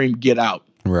want to scream, "Get out!"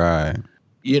 Right.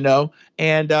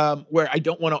 And where I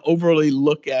don't want to overly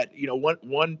look at.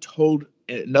 One told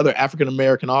another African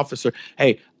American officer,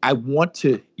 "Hey,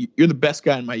 you're the best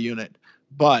guy in my unit,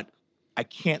 but I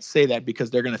can't say that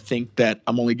because they're going to think that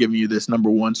I'm only giving you this number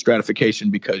one stratification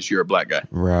because you're a black guy."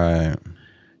 Right.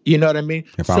 You know what I mean?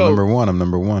 If I'm number one, I'm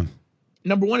number one.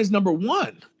 Number one is number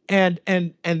one. And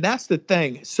that's the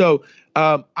thing. So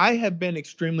I have been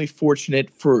extremely fortunate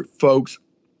for folks,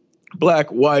 black,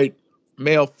 white,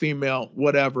 male, female,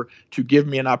 whatever, to give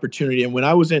me an opportunity. And when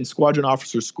I was in Squadron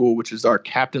Officer School, which is our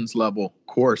captain's level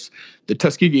course, the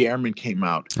Tuskegee Airmen came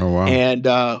out. Oh, wow.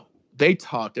 And they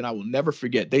talked, and I will never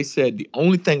forget. They said the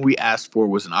only thing we asked for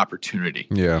was an opportunity.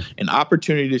 Yeah. An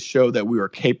opportunity to show that we were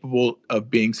capable of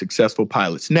being successful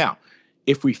pilots. Now,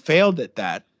 if we failed at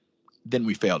that, then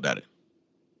we failed at it.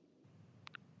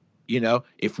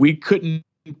 If we couldn't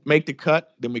make the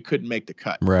cut, then we couldn't make the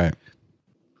cut. Right.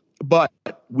 But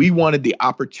we wanted the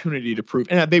opportunity to prove,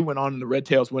 and they went on, and the Red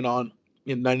Tails went on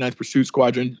in 99th Pursuit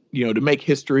Squadron, to make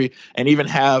history and even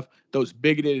have those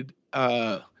bigoted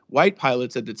white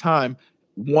pilots at the time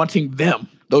wanting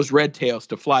those red tails,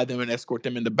 to fly them and escort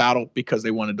them into battle because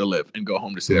they wanted to live and go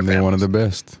home to see their families. They wanted the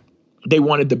best. They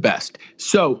wanted the best.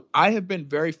 So I have been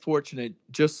very fortunate,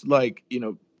 just like,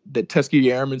 the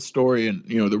Tuskegee Airmen story and,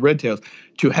 the red tails,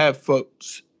 to have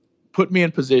folks put me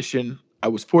in position. I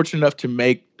was fortunate enough to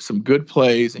make some good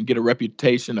plays and get a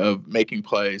reputation of making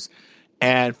plays,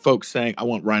 and folks saying, I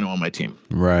want Rhino on my team.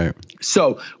 Right.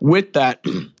 So with that,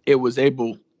 it was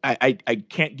able, I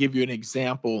can't give you an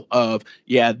example of,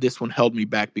 this one held me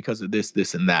back because of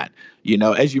this, and that.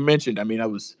 As you mentioned, I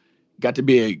got to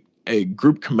be a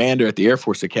group commander at the Air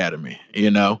Force Academy,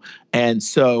 and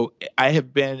so I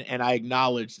have been, and I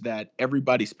acknowledge that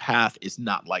everybody's path is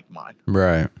not like mine.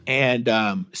 Right. And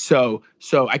so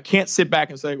I can't sit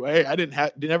back and say, well, hey,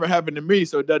 it never happened to me,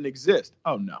 so it doesn't exist.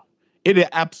 Oh no, it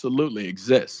absolutely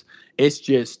exists. It's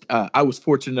just I was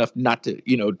fortunate enough not to,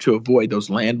 to avoid those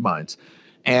landmines.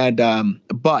 And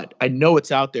but I know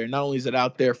it's out there. Not only is it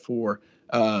out there for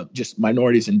just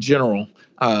minorities in general,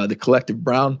 the collective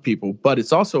brown people, but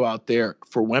it's also out there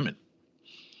for women,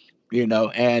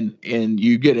 and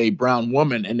you get a brown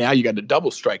woman and now you got a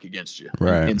double strike against you,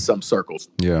 right, in some circles.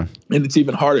 Yeah. And it's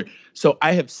even harder. So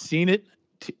I have seen it,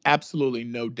 absolutely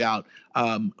no doubt.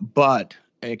 But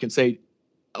I can say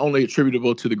only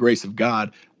attributable to the grace of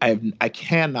God. I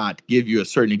cannot give you a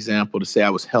certain example to say I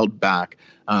was held back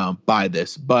by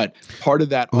this, but part of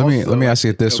that. Let me ask you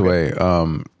it this way.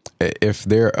 If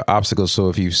there are obstacles, so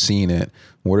if you've seen it,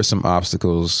 what are some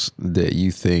obstacles that you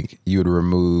think you would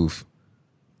remove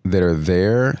that are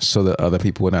there so that other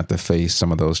people wouldn't have to face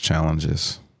some of those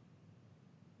challenges?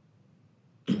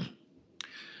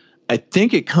 I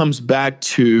think it comes back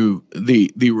to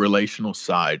the relational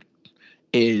side.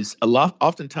 Is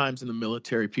oftentimes in the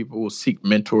military, people will seek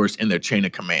mentors in their chain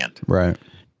of command. Right.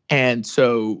 And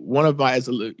so one of my, as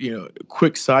a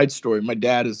quick side story, my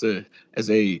dad as a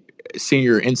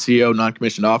senior NCO,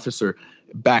 non-commissioned officer,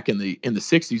 back in the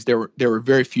 60s, there were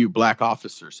very few black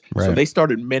officers. Right. So they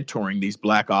started mentoring these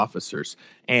black officers,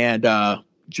 and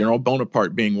General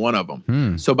Bonaparte being one of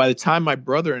them. So by the time my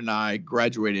brother and I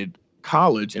graduated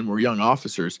college and were young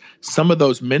officers, some of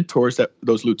those mentors,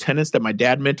 those lieutenants that my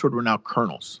dad mentored, were now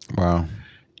colonels. Wow.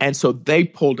 And so they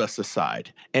pulled us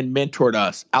aside and mentored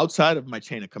us outside of my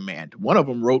chain of command. One of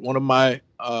them wrote one of my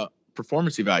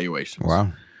performance evaluations.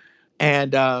 Wow.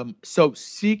 And so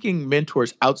seeking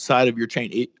mentors outside of your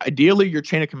chain, ideally your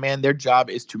chain of command, their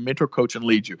job is to mentor, coach, and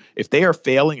lead you. If they are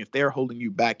failing, if they are holding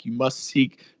you back, you must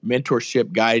seek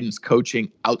mentorship, guidance,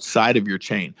 coaching outside of your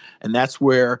chain. And that's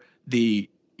where the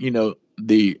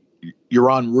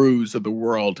Huron Roos of the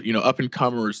world, up and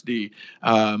comers, the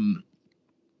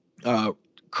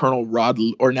Colonel Rod,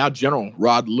 or now General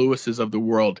Rod Lewis's of the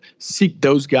world, seek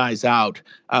those guys out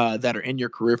that are in your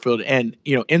career field, and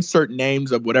insert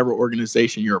names of whatever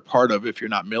organization you're a part of if you're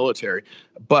not military.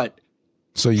 But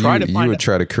so you would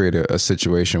try to create a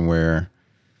situation where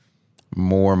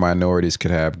more minorities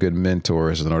could have good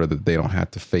mentors in order that they don't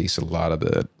have to face a lot of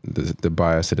the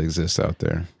bias that exists out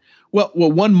there. Well,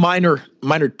 one minor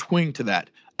twing to that.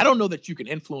 I don't know that you can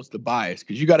influence the bias,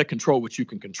 because you got to control what you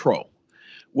can control.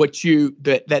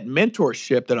 That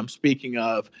mentorship that I'm speaking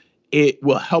of, it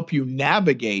will help you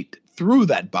navigate through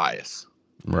that bias.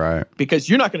 Right. Because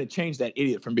you're not going to change that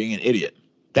idiot from being an idiot.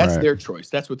 That's right. Their choice.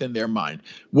 That's within their mind.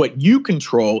 What you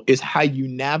control is how you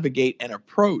navigate and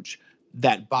approach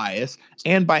that bias.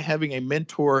 And by having a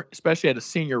mentor, especially at a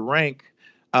senior rank,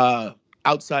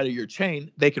 outside of your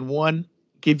chain, they can, one,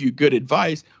 give you good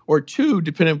advice, or two,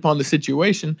 depending upon the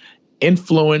situation,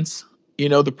 influence,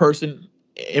 the person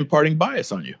imparting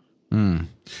bias on you.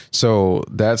 So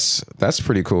that's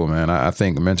pretty cool, man. I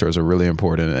think mentors are really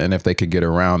important, and if they could get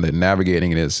around it,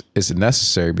 navigating it is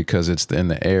necessary because it's in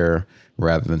the air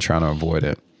rather than trying to avoid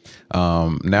it.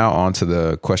 Now on to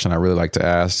the question I really like to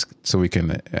ask, so we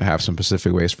can have some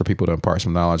specific ways for people to impart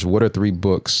some knowledge. What are 3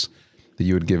 books that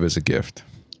you would give as a gift?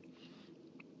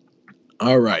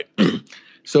 All right.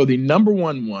 So the number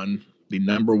one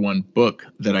book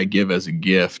that I give as a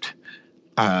gift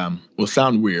will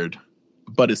sound weird,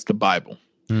 but it's the Bible.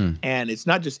 And it's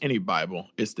not just any Bible.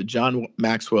 It's the John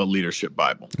Maxwell Leadership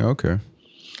Bible. Okay.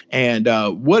 And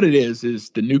what it is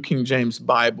the New King James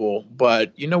Bible,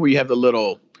 but where you have the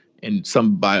little, in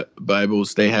some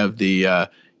Bibles, they have the,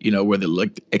 where the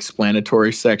like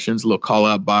explanatory sections, little call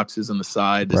out boxes on the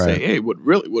side to say, hey,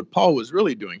 what Paul was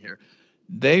really doing here.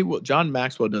 John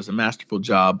Maxwell does a masterful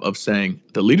job of saying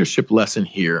the leadership lesson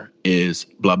here is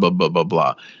blah, blah, blah, blah,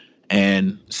 blah.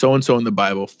 And so in the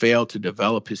Bible failed to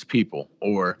develop his people,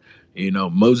 or,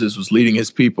 Moses was leading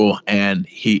his people and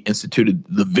he instituted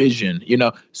the vision,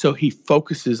 so he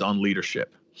focuses on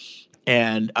leadership.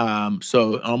 And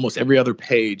so almost every other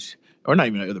page, or not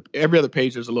even every other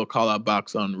page, there's a little call out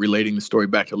box on relating the story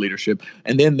back to leadership.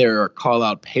 And then there are call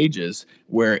out pages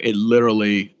where it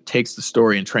literally takes the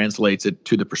story and translates it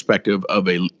to the perspective of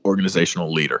a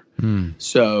organizational leader.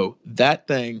 So that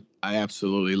thing I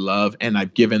absolutely love. And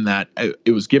I've given that,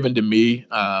 it was given to me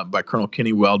by Colonel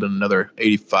Kenny Weldon, another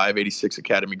 85, 86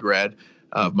 Academy grad,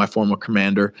 my former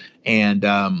commander. And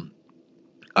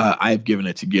I've given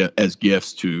it to as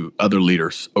gifts to other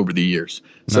leaders over the years.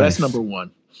 So That's number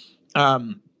one.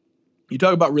 You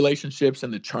talk about relationships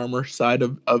and the charmer side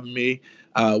of me.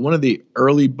 One of the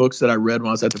early books that I read when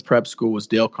I was at the prep school was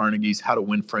Dale Carnegie's How to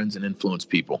Win Friends and Influence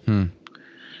People.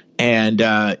 And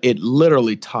it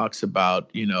literally talks about,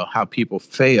 how people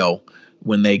fail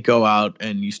when they go out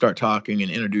and you start talking and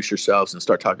introduce yourselves and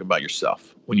start talking about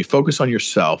yourself. When you focus on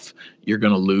yourself, you're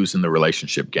going to lose in the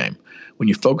relationship game. When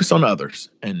you focus on others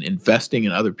and investing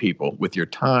in other people with your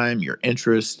time, your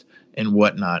interest, and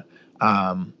whatnot,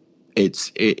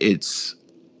 it's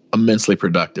immensely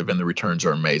productive and the returns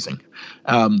are amazing.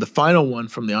 The final one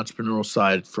from the entrepreneurial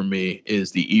side for me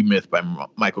is The E-Myth by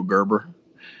Michael Gerber.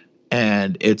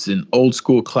 And it's an old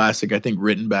school classic, I think,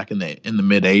 written back in the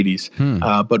mid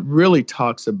 80s, but really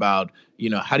talks about,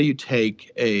 how do you take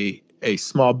a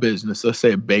small business, let's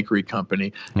say a bakery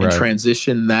company, and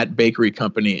transition that bakery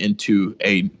company into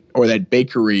that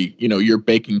bakery, you're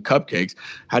baking cupcakes.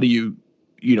 How do you,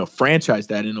 franchise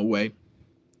that in a way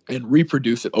and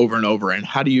reproduce it over and over? And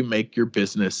how do you make your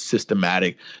business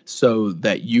systematic so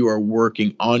that you are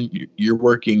working on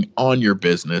your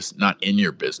business, not in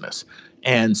your business?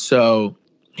 And so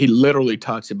he literally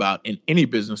talks about in any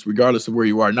business, regardless of where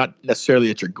you are, not necessarily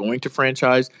that you're going to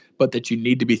franchise, but that you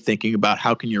need to be thinking about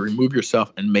how can you remove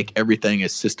yourself and make everything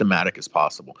as systematic as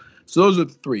possible. So those are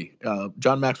the three: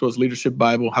 John Maxwell's Leadership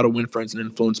Bible, How to Win Friends and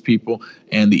Influence People,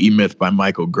 and The E-Myth by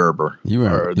Michael Gerber. You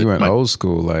went old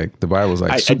school, like the Bible's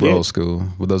like super old school.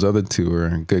 But those other two are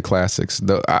good classics.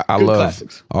 I love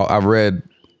classics. I've read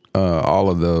all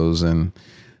of those, and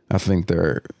I think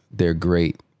they're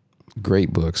great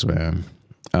books, man.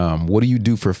 What do you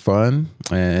do for fun,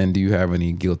 and do you have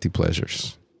any guilty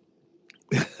pleasures?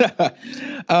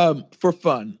 For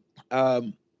fun,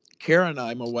 Kara and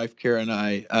I, my wife Kara and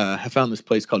I, have found this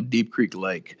place called Deep Creek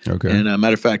Lake. Okay. And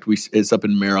matter of fact, it's up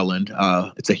in Maryland.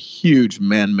 It's a huge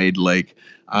man-made lake,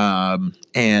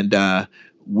 and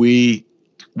we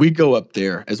go up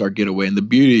there as our getaway. And the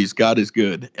beauty is, God is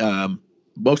good.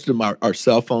 Most of our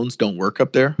cell phones don't work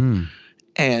up there.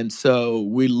 And so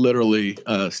we literally,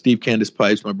 Steve Candace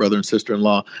Pipes, my brother and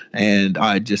sister-in-law, and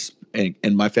I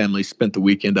and my family spent the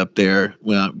weekend up there,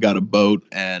 went out, got a boat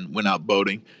and went out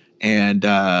boating, and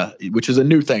which is a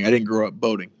new thing. I didn't grow up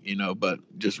boating, but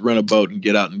just rent a boat and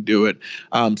get out and do it.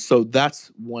 So that's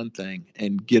one thing,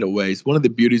 and getaways. One of the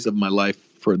beauties of my life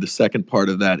for the second part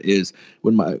of that is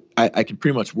when I can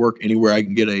pretty much work anywhere I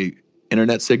can get a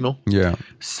internet signal. Yeah.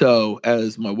 So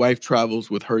as my wife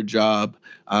travels with her job,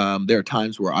 there are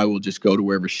times where I will just go to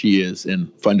wherever she is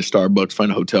and find a Starbucks, find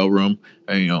a hotel room,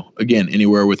 and, again,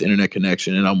 anywhere with internet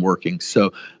connection, and I'm working.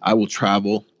 So I will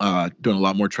travel, doing a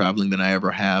lot more traveling than I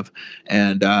ever have.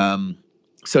 And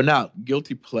so now,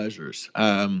 guilty pleasures.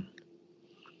 I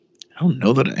don't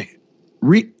know that I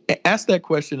ask that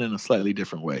question in a slightly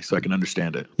different way so I can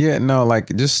understand it. Yeah, no,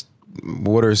 like just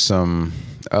what are some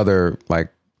other,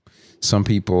 like, some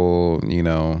people,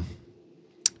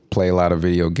 play a lot of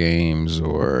video games,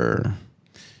 or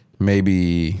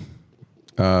maybe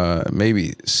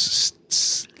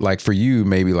like for you,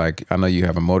 maybe like, I know you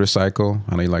have a motorcycle.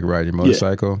 I know you like riding your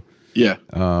motorcycle. Yeah.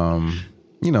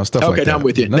 Stuff like that. Now I'm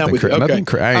with you.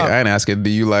 I ain't asking,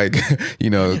 do you like,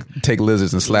 take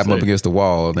lizards and slap them up against the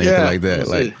wall and anything like that?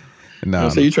 Like, no.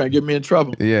 So you trying to get me in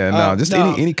trouble? Yeah, no. Just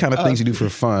any kind of things you do for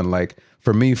fun. Like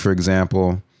for me, for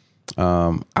example,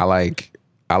 I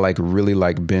really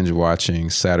like binge watching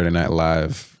Saturday Night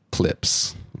Live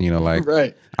clips.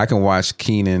 Right. I can watch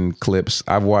Keenan clips.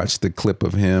 I've watched the clip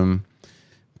of him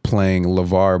playing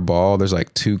LeVar Ball. There's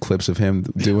like 2 clips of him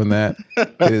doing that.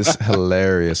 It is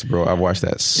hilarious, bro. I've watched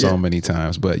that so many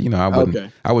times. But I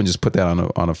wouldn't just put that on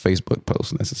a Facebook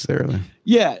post necessarily.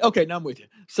 Yeah. Okay. Now I'm with you.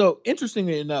 So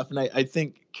interestingly enough, and I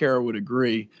think Kara would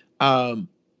agree.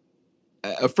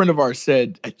 A friend of ours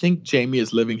said, I think Jamie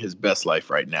is living his best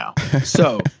life right now.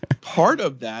 So part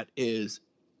of that is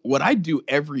what I do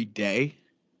every day.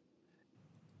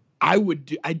 I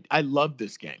love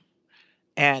this game,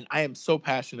 and I am so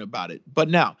passionate about it. But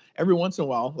now every once in a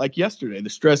while, like yesterday, the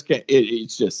stress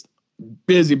it's just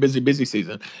busy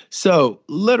season. So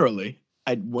literally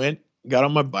I got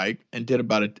on my bike and did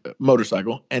about a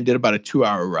motorcycle and did about a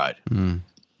 2-hour ride.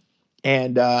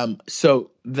 And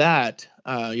so that,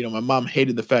 my mom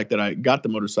hated the fact that I got the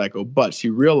motorcycle, but she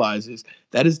realizes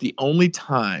that is the only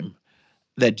time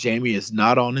that Jamie is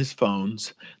not on his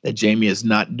phones, that Jamie is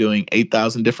not doing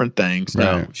 8,000 different things. Right.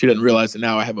 Now, she doesn't realize that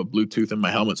now I have a Bluetooth in my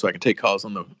helmet so I can take calls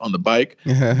on the bike.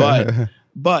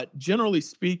 But generally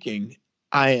speaking,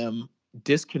 I am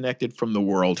disconnected from the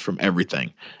world, from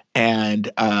everything.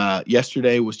 And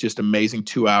yesterday was just amazing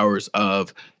 2 hours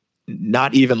of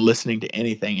not even listening to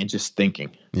anything and just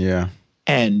thinking. Yeah.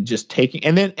 And just taking,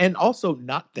 and also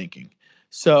not thinking.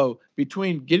 So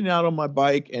between getting out on my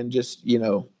bike and just,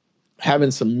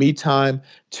 having some me time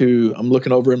I'm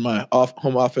looking over in my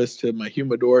home office to my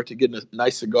humidor to get a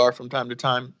nice cigar from time to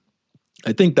time.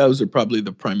 I think those are probably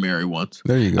the primary ones.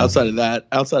 There you go. Outside of that,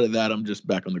 I'm just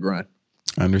back on the grind.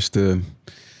 Understood.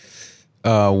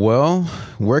 Well,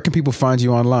 where can people find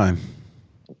you online?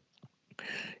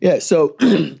 Yeah. So,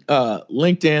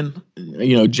 LinkedIn,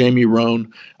 Jamie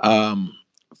Rhone,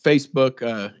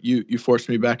 Facebook, you forced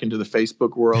me back into the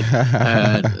Facebook world.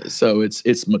 So it's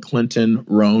McClinton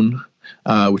Rhone,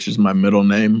 which is my middle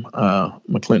name,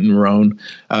 McClinton Rhone.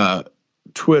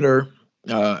 Twitter,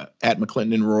 at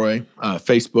McClinton and Roy.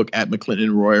 Facebook at McClinton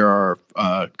and Roy are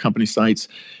our company sites.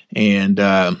 And,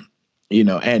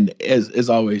 and as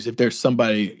always, if there's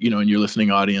somebody, in your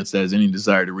listening audience that has any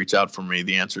desire to reach out for me,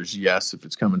 the answer is yes, if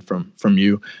it's coming from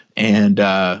you. And,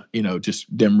 just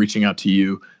them reaching out to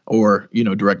you or,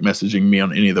 direct messaging me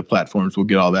on any of the platforms, we'll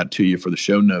get all that to you for the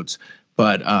show notes.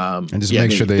 But and just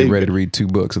make sure they're ready to read 2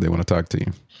 books if they want to talk to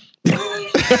you.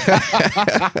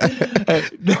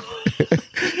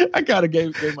 I kind of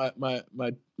gave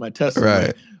my testimony,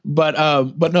 right.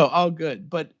 But no, all good.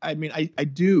 But I mean, I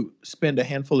do spend a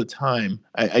handful of time.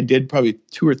 I did probably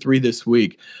 2 or 3 this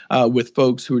week with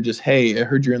folks who are just, hey, I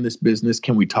heard you're in this business.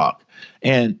 Can we talk?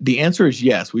 And the answer is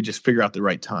yes. We just figure out the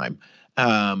right time.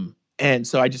 And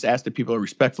so I just ask that people are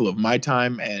respectful of my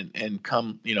time and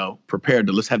come, prepared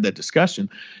to let's have that discussion.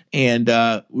 And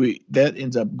that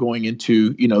ends up going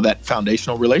into, that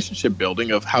foundational relationship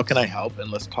building of how can I help and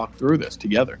let's talk through this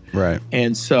together. Right.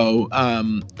 And so,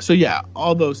 yeah,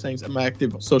 all those things. I'm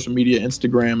active on social media,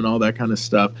 Instagram and all that kind of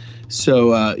stuff.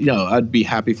 So, I'd be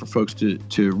happy for folks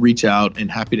to reach out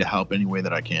and happy to help any way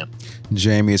that I can.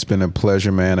 Jamie, it's been a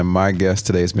pleasure, man. And my guest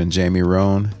today has been Jamie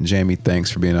Rhone. Jamie,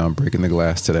 thanks for being on Breaking the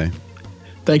Glass today.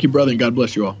 Thank you, brother, and God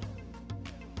bless you all.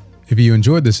 If you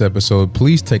enjoyed this episode,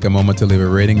 please take a moment to leave a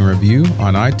rating and review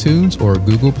on iTunes or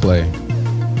Google Play.